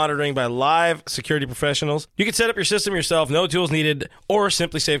 24/7 monitoring by live security professionals. You can set up your system yourself, no tools needed, or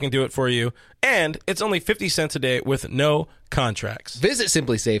Simply Safe can do it for you. And it's only 50 cents a day with no contracts. Visit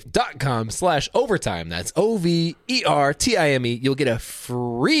simplysafe.com/overtime. That's OVERTIME. You'll get a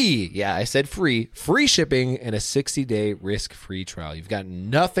free shipping and a 60-day risk-free trial. You've got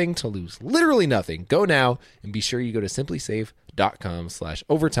nothing to lose, literally nothing. Go now and be sure you go to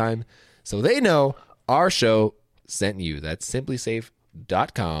simplysafe.com/overtime so they know our show sent you. That's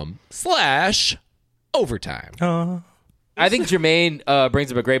simplysafe.com/overtime. I think Jermaine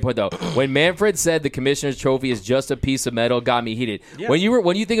brings up a great point, though. When Manfred said the commissioner's trophy is just a piece of metal, got me heated. Yeah. When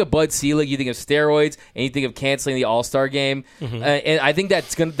you think of Bud Selig, you think of steroids, and you think of canceling the All-Star game. And I think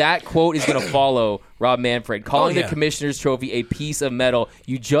that quote is going to follow Rob Manfred, calling the commissioner's trophy a piece of metal.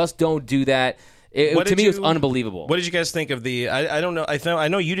 You just don't do that. To me, it was unbelievable. What did you guys think of the? I don't know. I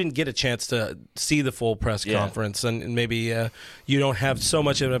know you didn't get a chance to see the full press conference, and maybe you don't have so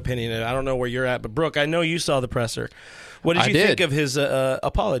much of an opinion. And I don't know where you're at, but Brooke, I know you saw the presser. What did you think of his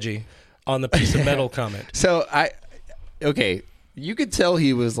apology on the piece of metal comment? So, You could tell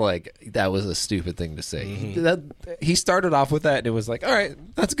he was like, that was a stupid thing to say. He started off with that, and it was like, all right,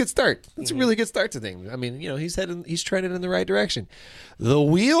 that's a good start. That's a really good start to things. I mean, he's trending in the right direction. The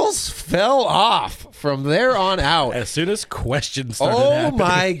wheels fell off from there on out. As soon as questions started Oh happening.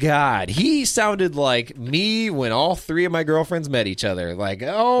 my God. He sounded like me when all three of my girlfriends met each other. Like,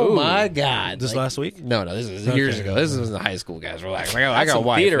 my God. This last week? No, this is years ago. This was in high school, guys. Relax. I got a some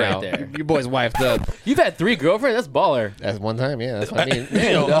wife theater now. right there. Your boy's wifed up. You've had 3 girlfriends? That's baller. That's one time, yeah. That's what I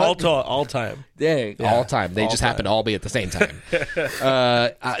mean. All time. Dang. All time. They all just time. happen to all be at the same time.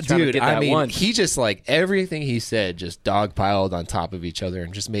 to Dude, get I that mean, one. he just like everything he said just dogpiled on top of each other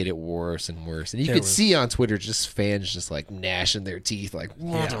and just made it worse and worse. And you could see on Twitter just fans just like gnashing their teeth like,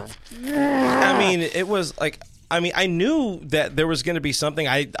 I mean, it was like, I knew that there was going to be something.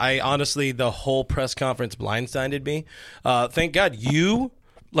 I honestly, the whole press conference blindsided me. Thank God you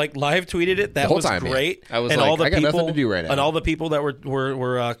like live tweeted it. That whole was time, great. man. I was and like, all the I got people, nothing to do right now. And all the people that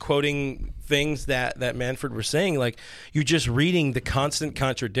were quoting things that Manfred were saying, like you're just reading the constant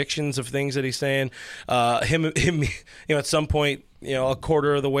contradictions of things that he's saying. Him, at some point, a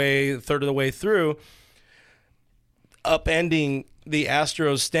quarter of the way, third of the way through, upending the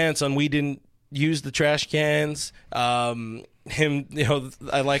Astros stance on we didn't use the trash cans. I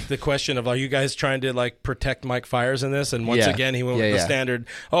like the question of, are you guys trying to like protect Mike Fiers in this? And once again, he went with the standard,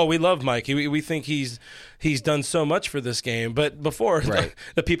 we love Mike. We think he's done so much for this game. But before,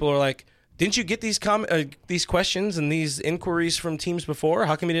 the people are like, didn't you get these questions and these inquiries from teams before?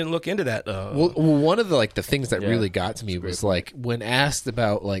 How come you didn't look into that? Well, one of the the things that really got to me was like when asked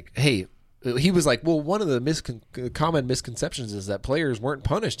about like, hey, he was like, well, one of the common misconceptions is that players weren't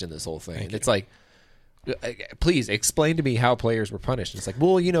punished in this whole thing. And it's like, please explain to me how players were punished. It's like,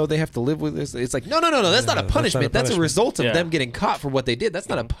 well, they have to live with this. It's like, no, that's not a punishment. That's a result of them getting caught for what they did. That's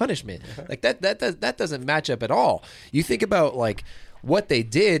not a punishment. Like that doesn't match up at all. You think about like what they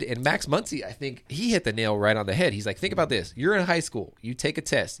did, and Max Muncy, I think he hit the nail right on the head. He's like, think about this. You're in high school. You take a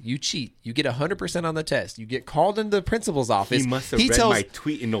test. You cheat. You get 100% on the test. You get called into the principal's office. He must have read my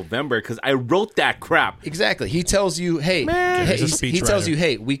tweet in November because I wrote that crap. Exactly. He tells you, hey, he tells you,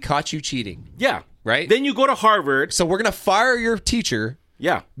 hey, we caught you cheating. Yeah. Right? Then you go to Harvard. So we're going to fire your teacher.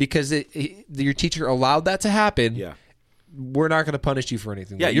 Yeah. Because your teacher allowed that to happen. Yeah. We're not going to punish you for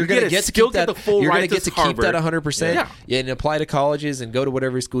anything. Yeah, you're going to get to keep that. You're going to get to keep that 100%. Yeah, and apply to colleges and go to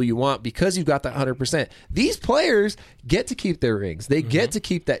whatever school you want because you've got that 100%. These players get to keep their rings. They get to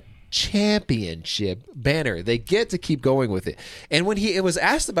keep that championship banner. They get to keep going with it. And when it was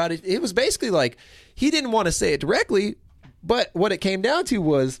asked about it, it was basically like he didn't want to say it directly, but what it came down to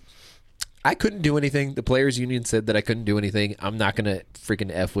was, I couldn't do anything. The players union said that I couldn't do anything. I'm not going to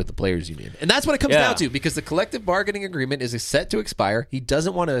freaking F with the players union. And that's what it comes down to, because the collective bargaining agreement is set to expire. He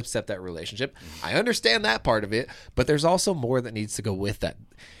doesn't want to accept that relationship. I understand that part of it, but there's also more that needs to go with that.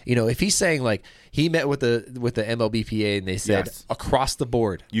 If he's saying like he met with the MLBPA and they said across the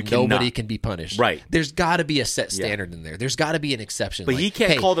board, nobody can be punished. Right. There's got to be a set standard in there. There's got to be an exception. But he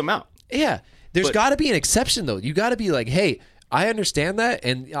can't call them out. Yeah. There's got to be an exception though. You got to be like, hey, I understand that,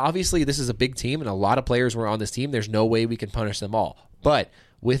 and obviously this is a big team, and a lot of players were on this team. There's no way we can punish them all. But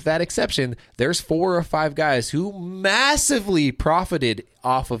with that exception, there's 4 or 5 guys who massively profited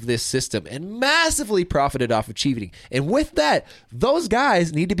off of this system and massively profited off of cheating. And with that, those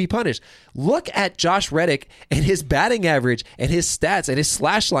guys need to be punished. Look at Josh Reddick and his batting average and his stats and his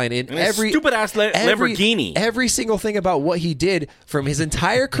slash line in every stupid-ass Lamborghini. Every single thing about what he did from his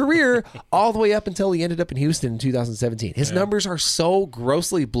entire career all the way up until he ended up in Houston in 2017. His numbers are so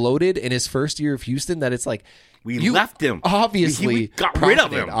grossly bloated in his first year of Houston that it's like, we left him. Obviously, we got rid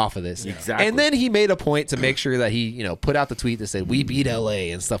of him off of this. Exactly. And then he made a point to make sure that he, put out the tweet that said, "We beat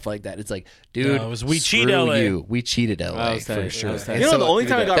LA" and stuff like that. It's like, dude, No, it was, "We cheat screw LA." you. We cheated LA was for tight. sure. That was tight. And You know, the only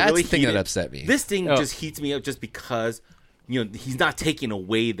time I got that's really the thing heated, that upset me. This thing just heats me up just because he's not taking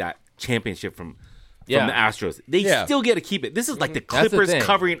away that championship from the Astros. They still get to keep it. This is like the That's the Clippers thing.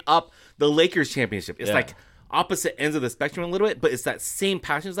 covering up the Lakers championship. It's like opposite ends of the spectrum a little bit, but it's that same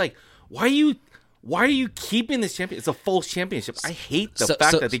passion. It's like, why are you keeping this champion? It's a false championship. I hate the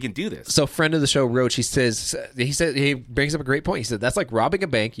fact that they can do this. So, friend of the show, Roach, he brings up a great point. He said that's like robbing a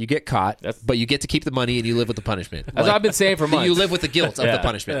bank. You get caught, but you get to keep the money and you live with the punishment. As I've been saying for months. You live with the guilt of the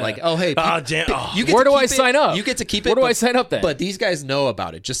punishment. Like, oh hey, you get Where to do I keep it. sign up? You get to keep it. Where do I sign up then? But these guys know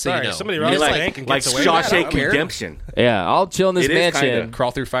about it. Just so you know, somebody robs It's a like- bank and Like gets away with it. I Shawshank don't care. Redemption. Yeah, I'll chill in this It is mansion. kinda. crawl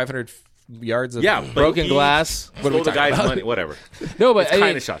through 500 yards of Yeah, but Broken he glass. What are we Stole the talking guy's about? money. Whatever. No, but It's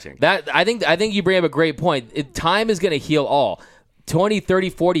kinda Shawshank. that I think you bring up a great point. Time is going to heal all. 20, 30,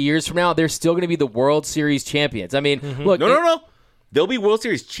 40 years from now, they're still going to be the World Series champions. I mean, look. No. They'll be World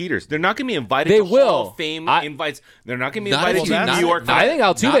Series cheaters. They're not going to be invited They to will. Hall of Fame invites. They're not going to be Not invited if you- to not- New York. not- I think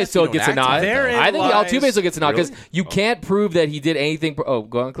Not Altuve if still you don't gets a act on nod. it, though. I think Therein Altuve still gets a nod because Really? you can't prove that he did anything. Oh,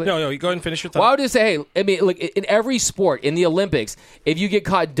 go on, Clint. No, you go ahead and finish your thought. Well, I would just say, hey, I mean, look, in every sport, in the Olympics, if you get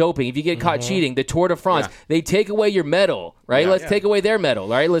caught doping, if you get caught cheating, the Tour de France, they take away your medal, right? Let's take away their medal,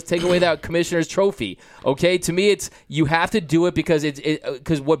 right? Let's take away that commissioner's trophy. Okay, to me, it's you have to do it because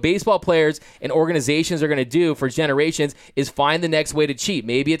because what baseball players and organizations are going to do for generations is find the next way to cheat.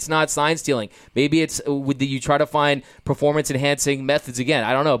 Maybe it's not sign stealing. Maybe it's you try to find performance enhancing methods again.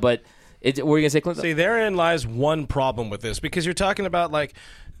 I don't know, but what are you going to say, Clint? See, therein lies one problem with this because you're talking about like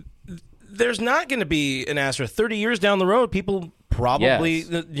there's not going to be an Astro 30 years down the road. People probably,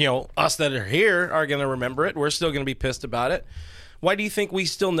 us that are here are going to remember it. We're still going to be pissed about it. Why do you think we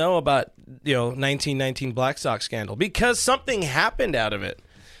still know about 1919 Black Sox scandal? Because something happened out of it.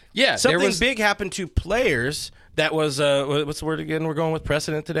 Yeah, Something big happened to players. That was what's the word again? We're going with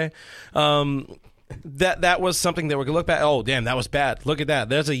precedent today. That was something that we're gonna look back. Oh, damn, that was bad. Look at that.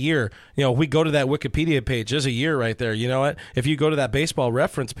 There's a year. If we go to that Wikipedia page, there's a year right there. You know what? If you go to that baseball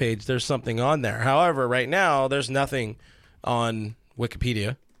reference page, there's something on there. However, right now there's nothing on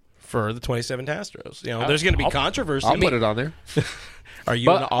Wikipedia for the 27 Astros. There's going to be controversy. I'll put it on there. Are you?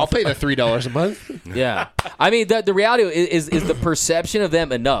 But I'll pay the $3 a month. Yeah, I mean the reality is the perception of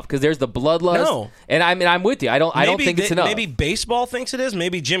them enough because there's the bloodlust. No. And I mean I'm with you. I don't think it's enough. Maybe baseball thinks it is.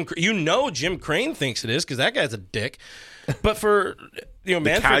 Maybe Jim Crane thinks it is because that guy's a dick. But for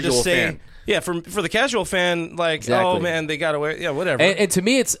Manfred to casual say, fan. yeah, for the casual fan, like, Exactly. oh man, they got away, yeah, whatever. And to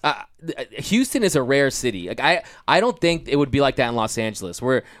me, it's Houston is a rare city. Like I don't think it would be like that in Los Angeles,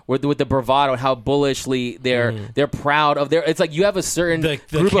 where with the bravado, how bullishly they're proud of their. It's like you have a certain The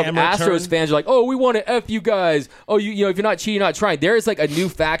group of camera Astros turn. fans. Are like, oh, we want to f you guys. Oh, if you're not cheating, you're not trying. There is like a new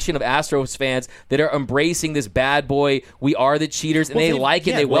faction of Astros fans that are embracing this bad boy. We are the cheaters, and they like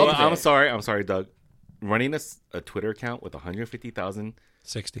it. yeah, They well, welcome I'm it. sorry, Doug. Running a Twitter account with 150,000,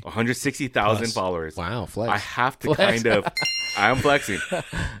 60. 160,000 Plus. followers. Wow, flex. I have to I'm flexing.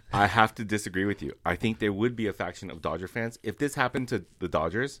 I have to disagree with you. I think there would be a faction of Dodger fans. If this happened to the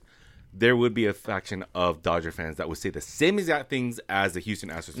Dodgers, there would be a faction of Dodger fans that would say the same exact things as the Houston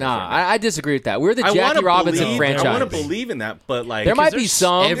Astros fans. Nah, right now. I disagree with that. We're the I Jackie wanna Robinson believe- franchise. I want to believe in that, but like There might be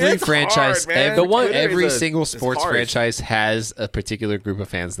some. Every It's franchise, hard, man. every, Twitter every is single it's sports hard. franchise has a particular group of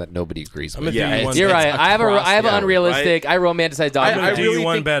fans that nobody agrees with. gonna do you It's- one You're It's right. I have across an the board, unrealistic. I romanticize Dodger. I'm going I to do really you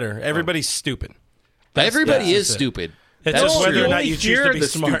one think- better. Everybody's stupid. Everybody that's is it. stupid. It's That's just true. whether or not only you choose hear to be the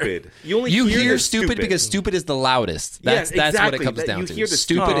smart. stupid. You only You hear hear the stupid because stupid is the loudest. That's Yes, what it exactly. comes That down you to. hear the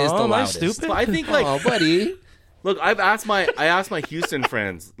Stupid is the Aw, am I loudest. stupid? But I think like Oh, buddy. look, I asked my Houston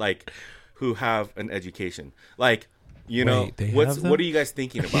friends like who have an education. Like, Wait, they what have them? are you guys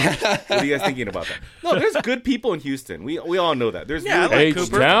thinking about? What are you guys thinking about that? No, there's good people in Houston. We all know that. There's Yeah, I really like good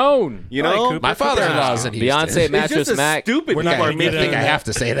Cooper. Down. You I like know, Cooper. My father-in-law's in Houston. Beyonce, it's Mattress just a Mac. stupid. We're not people. gonna I get think a- I have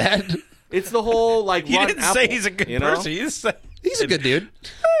to say that. It's the whole like. You rotten didn't apple, say he's a good you know? person. You just said He's a good dude.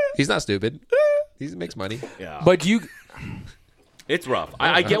 He's not stupid. He makes money. Yeah, But you, it's rough.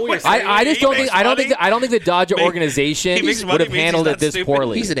 I get what you're saying. I just He don't think. makes I don't think. money. I don't think the Dodger He organization makes money would have means he's handled not it this stupid.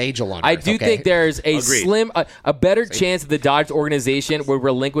 poorly. He's an angel on I earth, do okay? think there's a Agreed. a better chance that the Dodgers organization would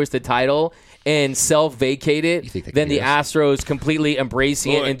relinquish the title and self-vacate You it think they than can the do this? Astros completely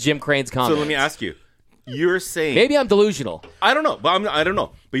embracing it Wait. and Jim Crane's comments. So let me ask you. You're saying Maybe I'm delusional. I don't know, but I don't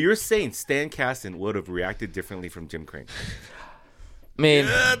know. But you're saying Stan Kasten would have reacted differently from Jim Crane. I mean,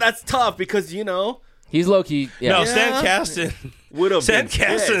 That's tough because he's low key. Yeah. no. Yeah. Stan Kasten. would have Stan been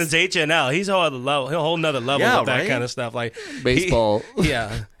Kasten pissed. is HNL. He's a whole nother level Yeah, with that right? kind of stuff. Like Baseball.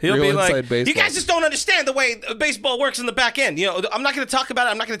 Yeah, he'll Real be like, inside baseball. "You guys just don't understand the way baseball works in the back end." I'm not going to talk about it.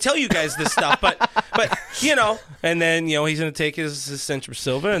 I'm not going to tell you guys this stuff, but and then he's going to take his Central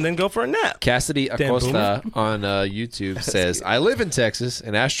Silva and then go for a nap. Cassidy Damn Acosta on YouTube says, "I live in Texas,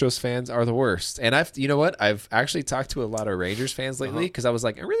 and Astros fans are the worst." And you know what? I've actually talked to a lot of Rangers fans lately because I was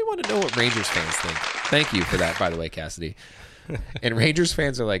like, I really want to know what Rangers fans think. Thank you for that, by the way, Cassidy. And Rangers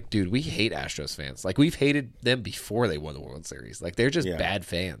fans are like, dude, we hate Astros fans. Like, we've hated them before they won the World Series. Like, they're just bad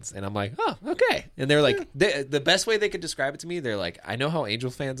fans. And I'm like, oh, okay. And they're like, the best way they could describe it to me, they're like, I know how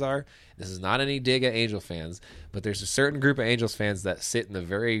Angels fans are. This is not any dig at Angel fans, but there's a certain group of Angels fans that sit in the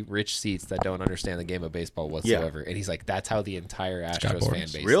very rich seats that don't understand the game of baseball whatsoever. And he's like, that's how the entire Astros fan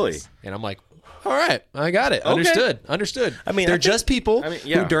base Really? is. And I'm like, all right, I got it. Understood. I mean, they're I think- just people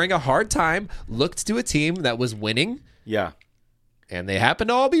yeah. who, during a hard time, looked to a team that was winning, Yeah. and they happen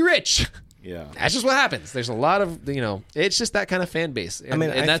to all be rich. Yeah. That's just what happens. There's a lot of, it's just that kind of fan base. And,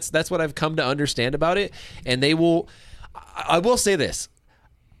 mean, that's what I've come to understand about it. And they will, I will say this,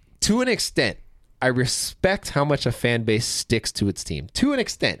 to an extent, I respect how much a fan base sticks to its team to an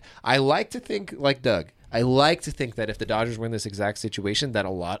extent. I like to think like Doug. I like to think that if the Dodgers were in this exact situation, that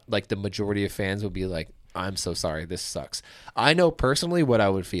the majority of fans would be like, I'm so sorry, this sucks. I know personally what I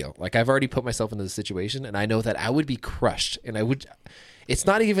would feel. Like, I've already put myself into the situation, and I know that I would be crushed. And it's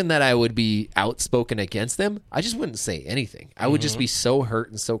not even that I would be outspoken against them. I just wouldn't say anything. I would just be so hurt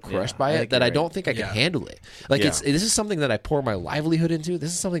and so crushed by it that I don't think I could handle it. Like, this is something that I pour my livelihood into.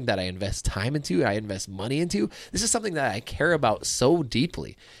 This is something that I invest time into. I invest money into. This is something that I care about so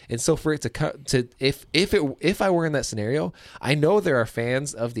deeply. And so for it to if I were in that scenario, I know there are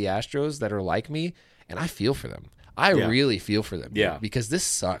fans of the Astros that are like me, and I feel for them. I really feel for them. Yeah. Because this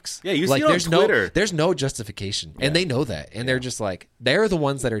sucks. Yeah, you see it on Twitter. There's no justification. And they know that. And they're just like, they're the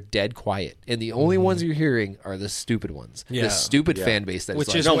ones that are dead quiet. And the only ones you're hearing are the stupid ones. Yeah. The stupid fan base that's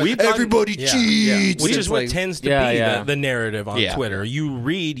Which is everybody cheats. Which is what like, tends to be the narrative on Twitter. You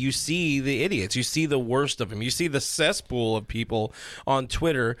read, you see the idiots, you see the worst of them, you see the cesspool of people on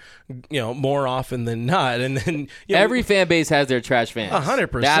Twitter, more often than not. And then every fan base has their trash fans.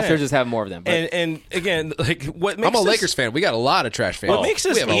 100%. The Astros just have more of them. And again, like what makes I'm a Lakers fan. We got a lot of trash fans. What makes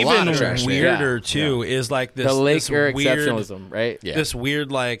this even weirder too is like this the Laker this weird, exceptionalism, right? Yeah. This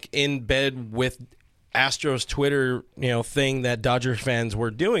weird like in bed with Astros Twitter, thing that Dodger fans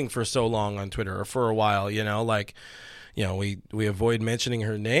were doing for so long on Twitter or for a while, we avoid mentioning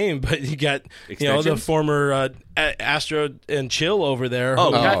her name, but you got the former Astro and Chill over there.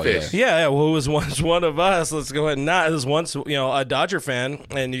 Catfish. Yeah, who was once one of us. Let's go ahead and not. Was once a Dodger fan,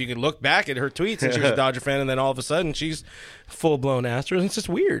 and you can look back at her tweets, and she was a Dodger fan, and then all of a sudden she's full blown Astros. It's just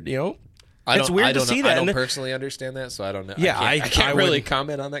weird, It's weird to see that. I don't personally understand that, so I don't know. Yeah, I can't really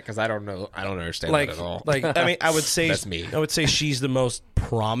comment on that because I don't know. I don't understand that at all. I would say That's me. I would say she's the most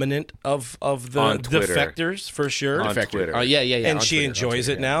prominent of the defectors for sure. On Twitter. Yeah. And she Twitter, enjoys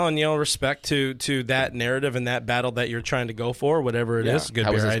it now, and respect to that narrative and that battle that you're trying to go for, whatever it is. Good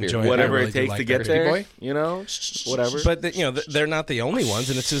How was beer, I this beer? enjoy it. Whatever I really it takes do to like get that. there, whatever. But they're not the only ones,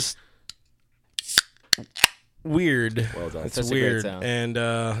 and it's just weird. Well done. It's That's a weird, great sound. and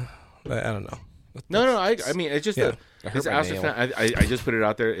I don't know. No. I mean, it's just Yeah. this Astros fan. I just put it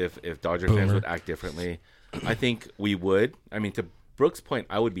out there. If Dodger fans would act differently, I think we would. I mean, to Brooks' point,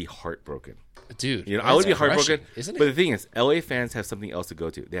 I would be heartbroken. Dude, I would be heartbroken. Isn't it? But the thing is, LA fans have something else to go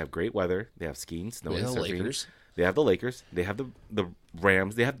to. They have great weather. They have skiing, snow, and the surfing. Lakers. They have the Lakers. They have the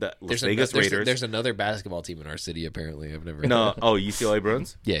Rams. They have the Las Vegas Raiders. There's another basketball team in our city. Apparently, I've never. No, UCLA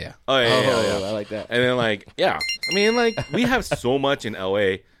Bruins. Yeah. Oh yeah. I like that. And then I mean, we have so much in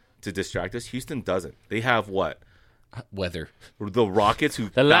LA to distract us. Houston doesn't. They have what? Weather. The Rockets, who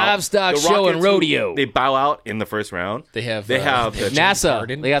The livestock show and rodeo. They bow out in the first round. They have NASA.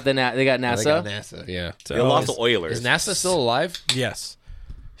 Garden. They got NASA. They got NASA. Yeah. They lost the Oilers. Is NASA still alive? Yes,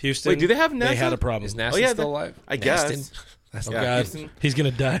 Houston. Wait, do they have NASA? They had a problem. Is NASA still alive? I guess. That's Oh not God, Houston. he's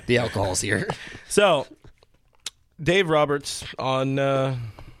gonna die. the alcohol's here. So, Dave Roberts on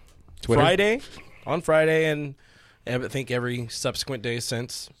Twitter? Friday, and I think every subsequent day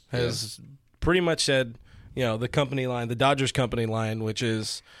since has pretty much said, the company line, the Dodgers company line, which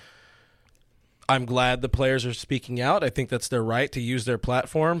is, I'm glad the players are speaking out. I think that's their right to use their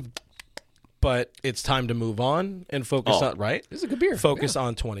platform, but it's time to move on and focus on This is a good beer. Focus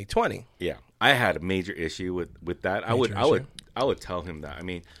on 2020. Yeah, I had a major issue with that. I would tell him that. I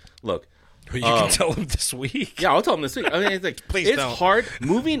mean, look. You can tell him this week. Yeah, I'll tell him this week. I mean, it's like, Please it's don't. hard.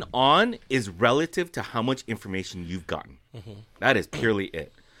 Moving on is relative to how much information you've gotten. That is purely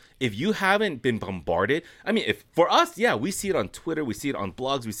it. If you haven't been bombarded, I mean, if for us, we see it on Twitter, we see it on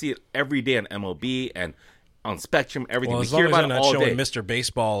blogs, we see it every day on MLB and on Spectrum, everything. Well, We as long hear as about they're it not all showing day. Mr.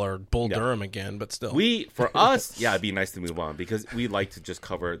 Baseball or Bull Durham again, but still. For us, it'd be nice to move on because we like to just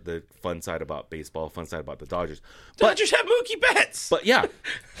cover the fun side about baseball, fun side about the Dodgers. Dodgers have Mookie Betts.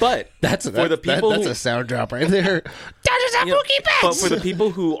 But That's for the people that's who, a sound drop right there. Dodgers have Mookie Betts. But for the people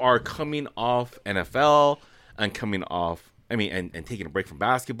who are coming off NFL and coming off, and taking a break from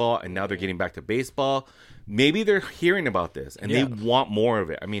basketball, and now they're getting back to baseball, maybe they're hearing about this and they want more of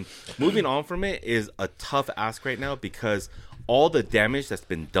it. I mean, moving on from it is a tough ask right now because all the damage that's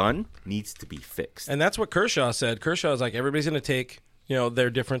been done needs to be fixed. And that's what Kershaw said. Kershaw is like, everybody's going to take their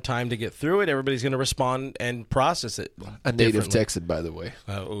different time to get through it. Everybody's going to respond and process it. A native differently. Texan, by the way.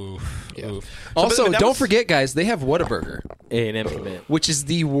 Oof. Also, but that don't was- forget, guys, they have Whataburger, A&M commit. which is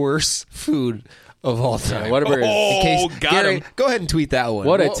the worst food of all time. Whataburger. Oh, got Gary, him. go ahead and tweet that one.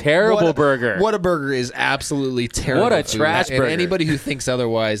 What a terrible burger. Whataburger is absolutely terrible. What a food, trash and burger. anybody who thinks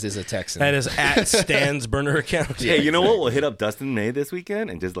otherwise is a Texan. That is at Stan's burner account. Hey, you know what? We'll hit up Dustin May this weekend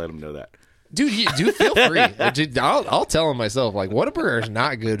and just let him know that. Dude, feel free. Dude, I'll tell him myself. Like, Whataburger is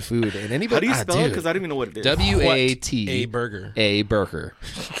not good food, and anybody. How do you spell it? Because I don't even know what it is. WAT A burger. A burger.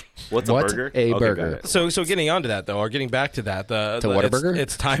 What's a burger? A Okay, burger. got it. So getting onto that though, or getting back to that, Whataburger?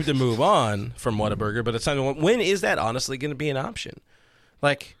 it's time to move on from Whataburger, but it's time to. When is that honestly going to be an option?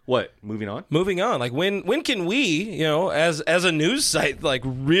 Like What? Moving on? like when can we, as a news site, like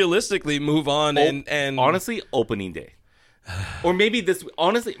realistically move on and Honestly, opening day. Or maybe this weekend.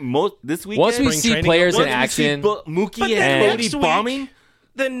 Once we Spring see training, players in Once we see action, Mookie But then and Cody next week- bombing.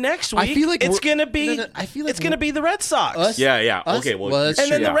 the next week I feel like it's we're- gonna be no, I feel like it's gonna be the Red Sox. Us- Yeah. Us- Okay, well, that's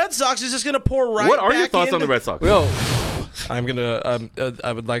and then true. the Red Sox is just gonna pour right What are your back thoughts on into- the Red Sox? Yo, I'm gonna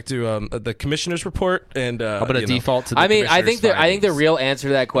I would like to the commissioner's report and I'm gonna default to. The I mean, I think commissioner's the real answer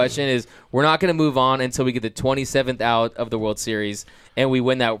to that question is we're not going to move on until we get the 27th out of the World Series and we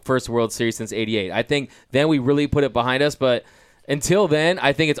win that first World Series since '88. I think then we really put it behind us, but. Until then,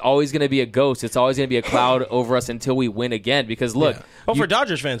 I think it's always going to be a ghost. It's always going to be a cloud over us until we win again. Because look, for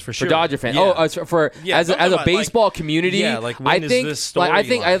Dodgers fans for sure. for Dodger fans, Yeah. as a about, baseball community, yeah, like, when I is think, this I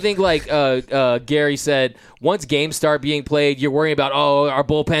storyline? think, like Gary said, once games start being played, you're worrying about our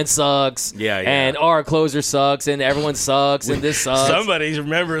bullpen sucks, Yeah. and our closer sucks, and everyone sucks, and this sucks. Somebody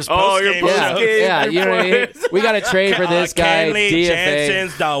remembers Oh, your post-game yeah, shows. Postgame yeah, you know what I mean. We got to trade for this guy. Kenley DFA.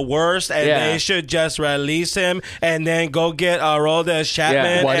 Jansen's the worst, and Yeah. they should just release him and then go get Aroldis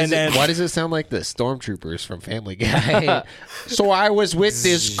Chapman. Yeah. Why does it sound like the stormtroopers from Family Guy? So I was with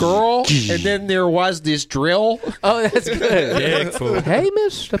this girl, and then there was this drill. Oh, that's good. Bigfoot. Hey,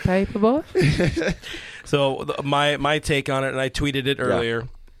 Mr. Paperboy. So my take on it, and I tweeted it earlier.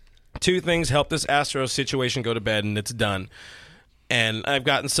 Two things help this Astros situation go to bed, and it's done. And I've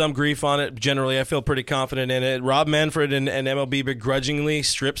gotten some grief on it. Generally, I feel pretty confident in it. Rob Manfred and MLB begrudgingly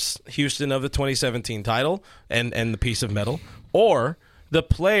strips Houston of the 2017 title and the piece of metal. Or the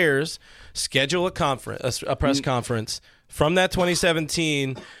players schedule a press conference from that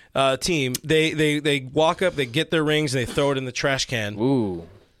 2017 team. They walk up, they get their rings, and they throw it in the trash can. Ooh.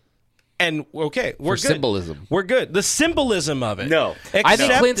 And okay, we're For good. symbolism. We're good. The symbolism of it. No. I think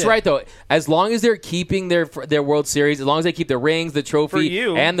Accept Clint's it. right though. As long as they're keeping their World Series, as long as they keep the rings, the For trophy,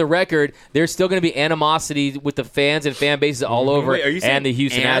 you. and the record, there's still going to be animosity with the fans and fan bases all over, Wait, are you saying and the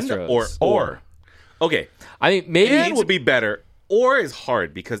Houston and Astros. or? Okay. I mean, maybe And would be better. Or is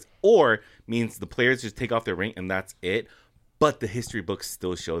hard because or means the players just take off their ring and that's it. But the history books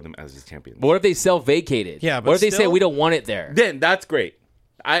still show them as the champions. But what if they self-vacated? Yeah, but what if they say still- we don't want it there? Then that's great.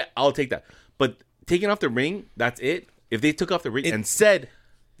 I'll take that. But taking off the ring, that's it. If they took off the ring and said,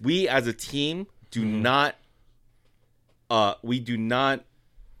 we as a team do not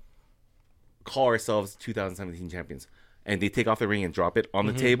call ourselves 2017 champions, and they take off the ring and drop it on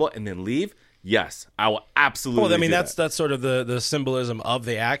the table and then leave, yes, I will absolutely. Well, I mean, do that's sort of the symbolism of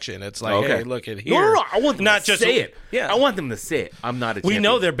the action. It's like, Okay. hey, look at here. No, I want them not to just say it. Yeah, I want them to say it. I'm not a We champion.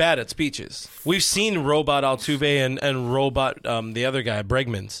 know they're bad at speeches. We've seen Robot Altuve and Robot the other guy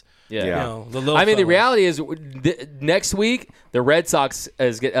Bregman's. Yeah. Yeah. You know, the little I mean, the fellas. reality is next week the Red Sox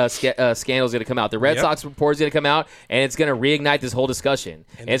scandal is going to come out. The Red Yep. Sox report is going to come out, and it's going to reignite this whole discussion.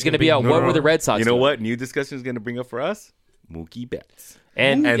 And it's going to be about what were the Red Sox You know doing? what? New discussion is going to bring up for us Mookie Betts.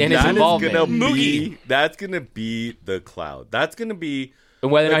 And his that is involvement. gonna be that's gonna be the cloud. That's gonna be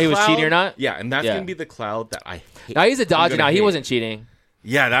And whether or the not he was cloud- cheating or not? Yeah, and that's Yeah. gonna be the cloud that I hate. No, he's a Dodger I'm now. gonna He hate. wasn't cheating.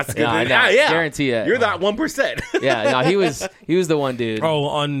 Yeah, that's gonna I know. yeah. Guarantee it. You're that 1%. Yeah, no, he was the one dude. Oh,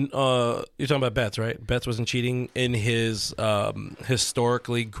 on you're talking about Betts, right? Betts wasn't cheating in his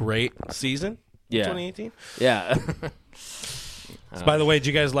historically great season. Yeah. 2018. Yeah. By the way, did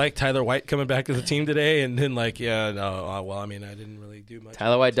you guys like Tyler White coming back to the team today? And then I mean, I didn't really do much.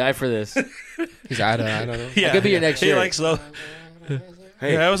 Tyler White died for this. I don't know. Yeah, could be your next he year. likes slow.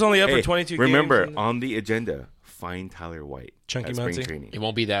 Hey, Yeah, I was only up for hey, 22 Remember, games. on the agenda, find Tyler White. Chunky at spring Muncie. training. It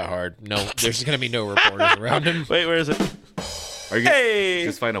won't be that hard. No, there's going to be no reporters around him. Wait, where is it? Are you gonna Hey!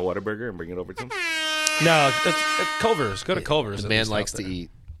 just find a Whataburger and bring it over to him? No, it's Culver's. Go to Culver's. The at man least likes out to there. eat,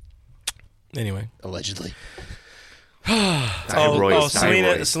 Anyway. allegedly. Thyroid.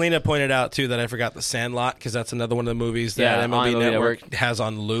 Selena pointed out, too, that I forgot The Sandlot, because that's another one of the movies that Yeah, on MLB MLB Network Network. has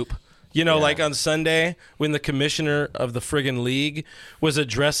on loop. You know, like on Sunday, when the commissioner of the friggin' league was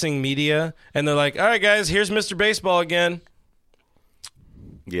addressing media, and they're like, all right, guys, here's Mr. Baseball again.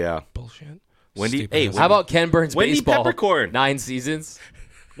 Yeah. Bullshit. Wendy, Stupid hey, ass. How about Ken Burns Wendy baseball? Peppercorn. 9 seasons.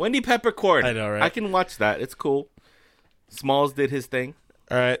 Wendy Peppercorn. I know, right? I can watch that. It's cool. Smalls did his thing.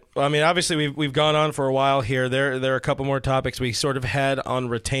 All right. Well, I mean, obviously, we've gone on for a while here. There are a couple more topics we sort of had on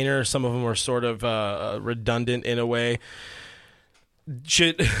retainer. Some of them were sort of redundant in a way.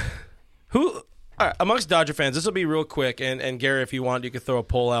 All right, amongst Dodger fans, this will be real quick, and Gary, if you want, you could throw a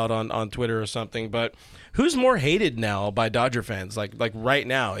poll out on Twitter or something. But who's more hated now by Dodger fans? Like right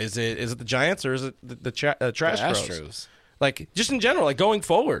now, is it the Giants or is it the Trash Astros. Like just in general, like going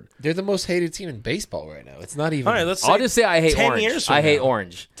forward, They're the most hated team in baseball right now. It's not even. all right. Let's. I'll just say I hate 10 orange. years from I hate now.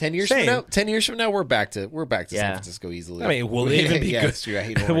 orange. 10 years Same. from now. 10 years from now, we're back to San Yeah. Francisco easily. I mean, will they even be yeah, good? That's true. I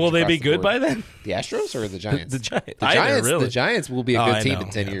hate orange Will they across be the good board. by then? The Astros or the Giants? The Giants. The Either, Giants. really. The Giants will be a Oh, good I team know. in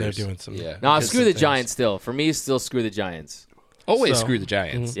 10 Yeah, years. they're doing some. Yeah. No, Because screw of the things. Giants still. For me, still screw the Giants. Always So- screw the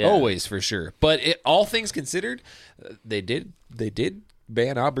Giants. Yeah. Always for sure. But all things considered, they did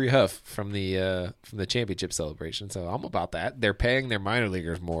ban Aubrey Huff from the championship celebration. So I'm about that. They're paying their minor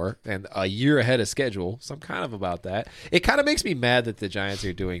leaguers more and a year ahead of schedule. So I'm kind of about that. It kind of makes me mad that the Giants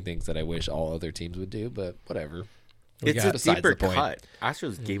are doing things that I wish all other teams would do, but whatever. It's got a besides deeper the point. cut.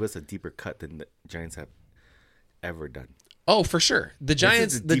 Astros gave us a deeper cut than the Giants have ever done. Oh, for sure. The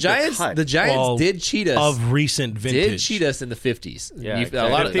Giants. is a The deeper Giants. cut. The Giants Well, did cheat us. Of recent vintage. Did cheat us in the 50s. Yeah, A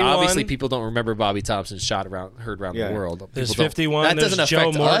exactly. lot of 51. obviously people don't remember Bobby Thompson's shot heard around Yeah. the world. There's People don't- 51. That There's doesn't Joe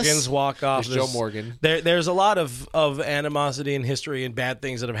affect Morgan's us. walk off. There's Joe Morgan. There's a lot of animosity in history and bad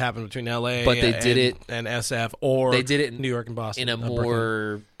things that have happened between L.A. But they did it- and SF, or They did it New York and Boston in a Brooklyn.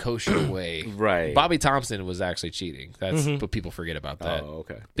 more kosher way. Right. Bobby Thompson was actually cheating. That's what people forget about that. Oh,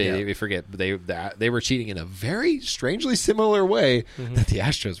 okay. They forget they were cheating in a very strangely similar way that the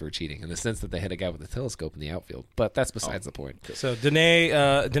Astros were cheating in the sense that they had a guy with a telescope in the outfield. But that's besides the point. So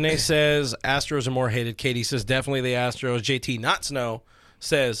Danae says Astros are more hated. Katie says definitely the Astros. JT Not Snow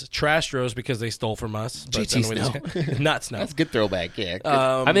says Trastros because they stole from us. But JT then we Not Snow. That's a good throwback. Yeah.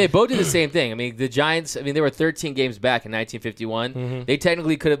 I mean, they both did the same thing. I mean, the Giants. I mean, they were 13 games back in 1951. They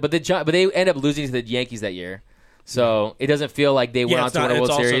technically could have, but they end up losing to the Yankees that year. So it doesn't feel like they went on it's to win a World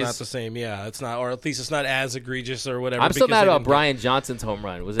also Series. not the same. Yeah, it's not, or at least it's not as egregious or whatever. I'm still because mad they about didn't Brian Johnson's home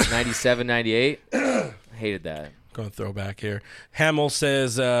run. Was it 97, 98? Hated that. Going throwback here. Hamill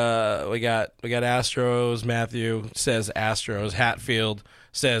says we got Astros. Matthew says Astros. Hatfield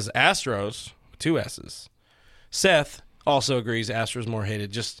says Astros, 2 S's. Seth also agrees Astros more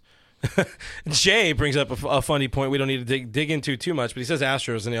hated. Just Jay brings up a funny point we don't need to dig into too much, but he says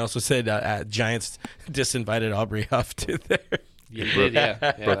Astros, and he also said Giants disinvited Aubrey Huff to there. You did, yeah.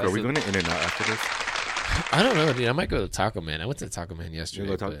 Brooke, are we going to In-N-Out after this? I don't know, dude. I might go to Taco Man. I went to Taco Man yesterday. You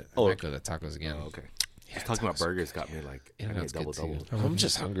go to but Taco- I might go to tacos again. Oh, okay. Just talking about burgers got me like I need That's double good double. too. I'm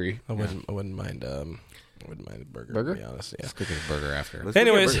just hungry. I wouldn't mind a burger. Burger? To be honest, yeah. Let's go get a burger after. Let's go get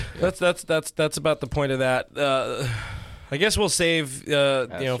a Anyways, burger. that's about the point of that. I guess we'll save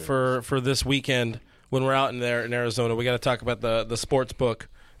for this weekend when we're out in Arizona. We got to talk about the sports book,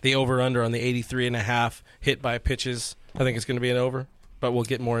 the over under on the 83.5 hit by pitches. I think it's going to be an over, but we'll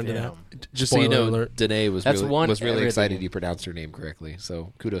get more into that. Just so you Spoiler know, alert. Danae was That's really, one really excited everything. you pronounced her name correctly.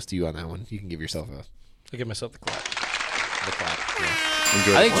 So kudos to you on that one. You can give yourself I give myself the clap. the clap. Yeah.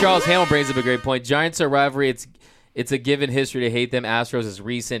 Enjoy I the think Charles Hamill brings up a great point. Giants are rivalry. It's a given history to hate them. Astros is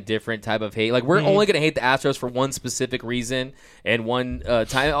recent, different type of hate. Like we're only going to hate the Astros for one specific reason and one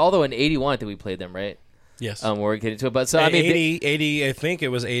time. Although in '81, I think we played them, right? Yes. We're getting to it, but so I mean, 80, I think it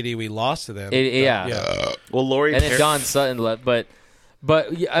was 80. We lost to them. yeah. Well, Lori And then Don Sutton left, but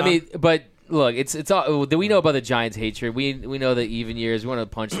I mean, but look, it's all. We know about the Giants' hatred. We know the even years. We want to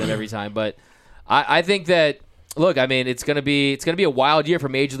punch them every time, but I think that. Look, I mean, it's gonna be a wild year for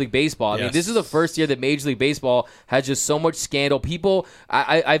Major League Baseball. I mean, Yes. this is the first year that Major League Baseball has just so much scandal. People,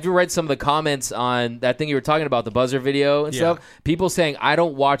 I've read some of the comments on that thing you were talking about, the buzzer video and stuff. People saying, "I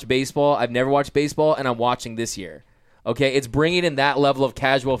don't watch baseball. I've never watched baseball, and I'm watching this year." Okay, it's bringing in that level of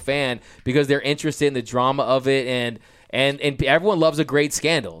casual fan because they're interested in the drama of it, and everyone loves a great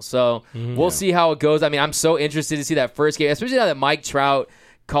scandal. So we'll see how it goes. I mean, I'm so interested to see that first game, especially now that Mike Trout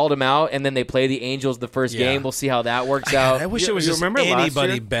called him out, and then they play the Angels the first game. We'll see how that works out. I wish it was you just remember last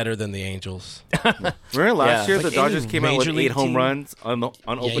anybody year? better than the Angels. Remember last Yeah. year the Like Dodgers any came out with Major 8 League home team. runs on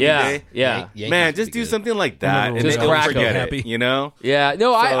opening Yeah, day? yeah. Man, just do something like that, and Just they'll crack 'em. forget Happy. it. You know? Yeah,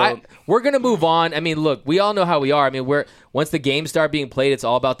 no, So- we're gonna move on. I mean, look, we all know how we are. I mean, once the games start being played, it's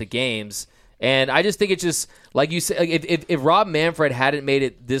all about the games. And I just think it's just like you said. Like if Rob Manfred hadn't made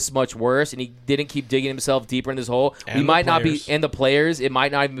it this much worse, and he didn't keep digging himself deeper in this hole, And we the might not be. players. And the players, it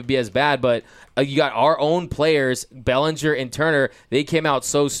might not even be as bad. But you got our own players, Bellinger and Turner. They came out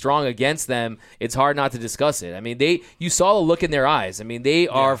so strong against them. It's hard not to discuss it. I mean, you saw the look in their eyes. I mean, they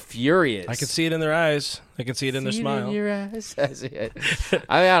are furious. I can see it in their eyes. I can see it in their smile. In your eyes. I see it.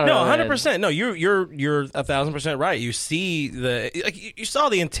 I mean, I don't No, know. man. 100%. No, you're 1,000% right. You see you saw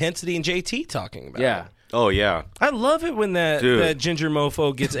the intensity in JT talking about. Yeah. it. Oh yeah, I love it when that Dude. ginger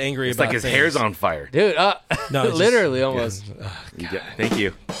mofo gets angry it's about like his things. hair's on fire. Dude, No, it's literally just- almost. Thank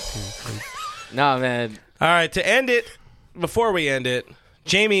you. Nah, man. All right, to end it, before we end it,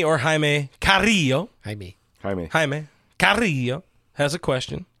 Jamie or Jaime Carrillo. Jaime. Jaime Carrillo has a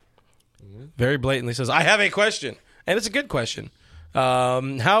question. Very blatantly says, I have a question. And it's a good question.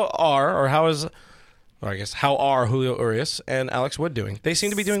 How are Julio Urias and Alex Wood doing? They seem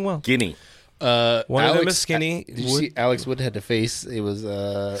to be doing well. Guinea. One of them is skinny. Did you see Alex Wood had to face? It was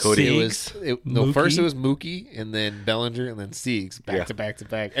Cody. First Mookie. it was Mookie, and then Bellinger, and then Siegs back to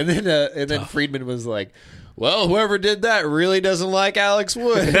back, and then Friedman was like, "Well, whoever did that really doesn't like Alex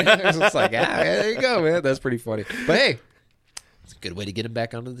Wood." It's just like, there you go, man. That's pretty funny. But hey, it's a good way to get him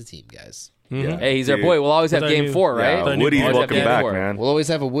back onto the team, guys. Yeah. Hey, he's our boy. We'll always have game 4, right? Yeah, Woody's Always have welcome game back, 4. man. We'll always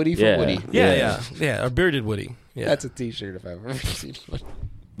have a Woody for Yeah. Woody. Yeah. A bearded Woody. Yeah. That's a T-shirt if I've ever seen one.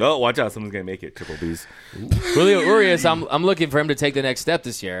 No, watch out. Someone's going to make it. Triple B's. Julio Urias, I'm looking for him to take the next step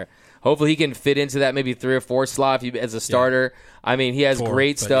this year. Hopefully he can fit into that maybe 3 or 4 slot as a starter. I mean, he has 4,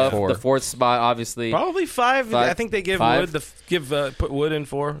 great but stuff. yeah. The 4th spot, obviously. Probably 5. I think they give 5. Wood put Wood in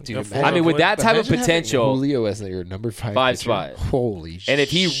 4. Dude, Four I mean, with Wood. that type of Imagine having potential, Julio as your number 5 pitcher. spot. Holy shit. and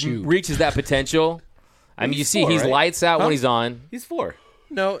if he reaches that potential, I mean, you see, 4, he's right? lights out when he's on. He's 4.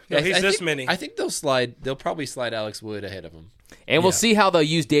 No, he's I this think, many. I think they'll probably slide Alex Wood ahead of him. And we'll see how they'll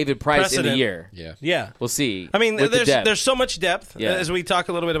use David Price in the Precedent. year. Yeah. Yeah. We'll see. I mean, with the depth. there's so much depth Yeah. as we talk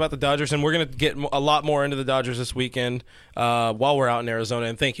a little bit about the Dodgers, and we're going to get a lot more into the Dodgers this weekend while we're out in Arizona.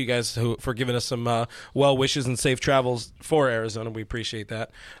 And thank you guys for giving us some well wishes and safe travels for Arizona. We appreciate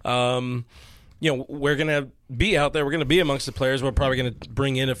that. We're going to be out there. We're going to be amongst the players. We're probably going to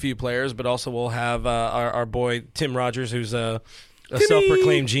bring in a few players, but also we'll have our boy Tim Rogers, who's a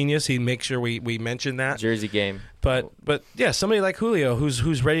self-proclaimed genius. He makes sure we mention that. Jersey game. But yeah, somebody like Julio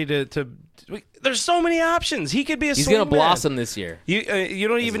who's ready to there's so many options. He could be a He's swing going to man. blossom this year. You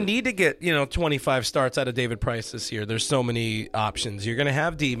don't even need to get 25 starts out of David Price this year. There's so many options. You're going to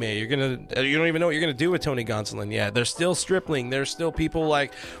have D-May. You don't even know what you're going to do with Tony Gonsolin yet. There's still Stripling. There's still people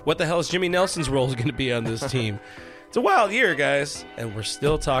like, what the hell is Jimmy Nelson's role going to be on this team? It's a wild year, guys, and we're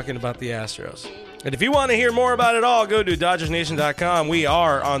still talking about the Astros. And if you want to hear more about it all, go to DodgersNation.com. We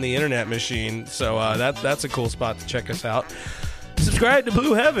are on the internet machine, so that's a cool spot to check us out. Subscribe to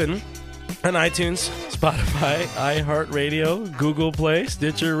Blue Heaven on iTunes, Spotify, iHeartRadio, Google Play,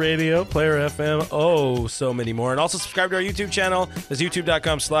 Stitcher Radio, Player FM, so many more. And also subscribe to our YouTube channel. That's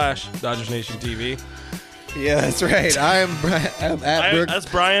youtube.com/DodgersNationTV. Yeah, that's right. I'm at Brook. That's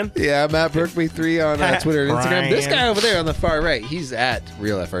Brian. Yeah, I'm at Brook3 on Twitter and Instagram. Brian. This guy over there on the far right, he's at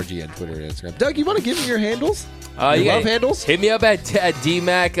RealFRG on Twitter and Instagram. Doug, you want to give me your handles? Your love handles? Hit me up at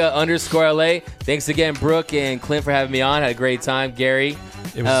DMac_LA. Thanks again, Brooke and Clint, for having me on. Had a great time. Gary,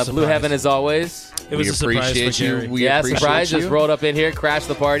 It was a Blue surprise. Heaven as always. It was a surprise for Gary. We appreciate surprise. you. Just rolled up in here, crashed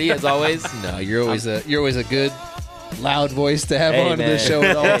the party as always. No, you're always a good, loud voice to have Hey, on the man. show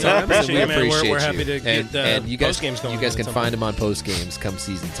at all times. And we Appreciate it, man. appreciate We're you. happy to get and you guys, post-games going you guys at can some find point. them on post games come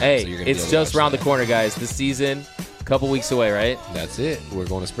season time. Hey, so you're gonna be it's able to just watch around the that. corner, guys. The season, a couple weeks away, right? That's it. We're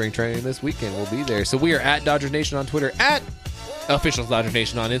going to spring training this weekend. We'll be there. So we are at Dodgers Nation on Twitter, at Official Dodgers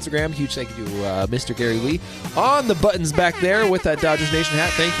Nation on Instagram. Huge thank you to Mr. Gary Lee on the buttons back there with that Dodgers Nation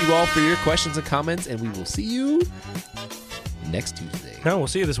hat. Thank you all for your questions and comments, and we will see you next Tuesday. No, we'll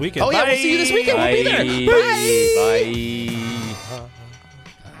see you this weekend. Oh, yeah, Bye. we'll see you this weekend. We'll be there. Bye.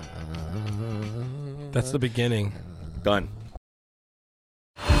 That's the beginning. Done.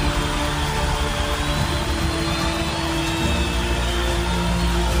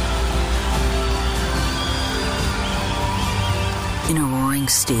 In a roaring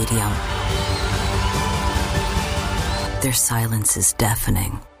stadium, their silence is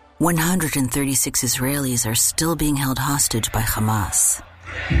deafening. 136 Israelis are still being held hostage by Hamas.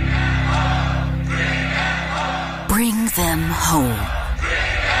 Bring them home.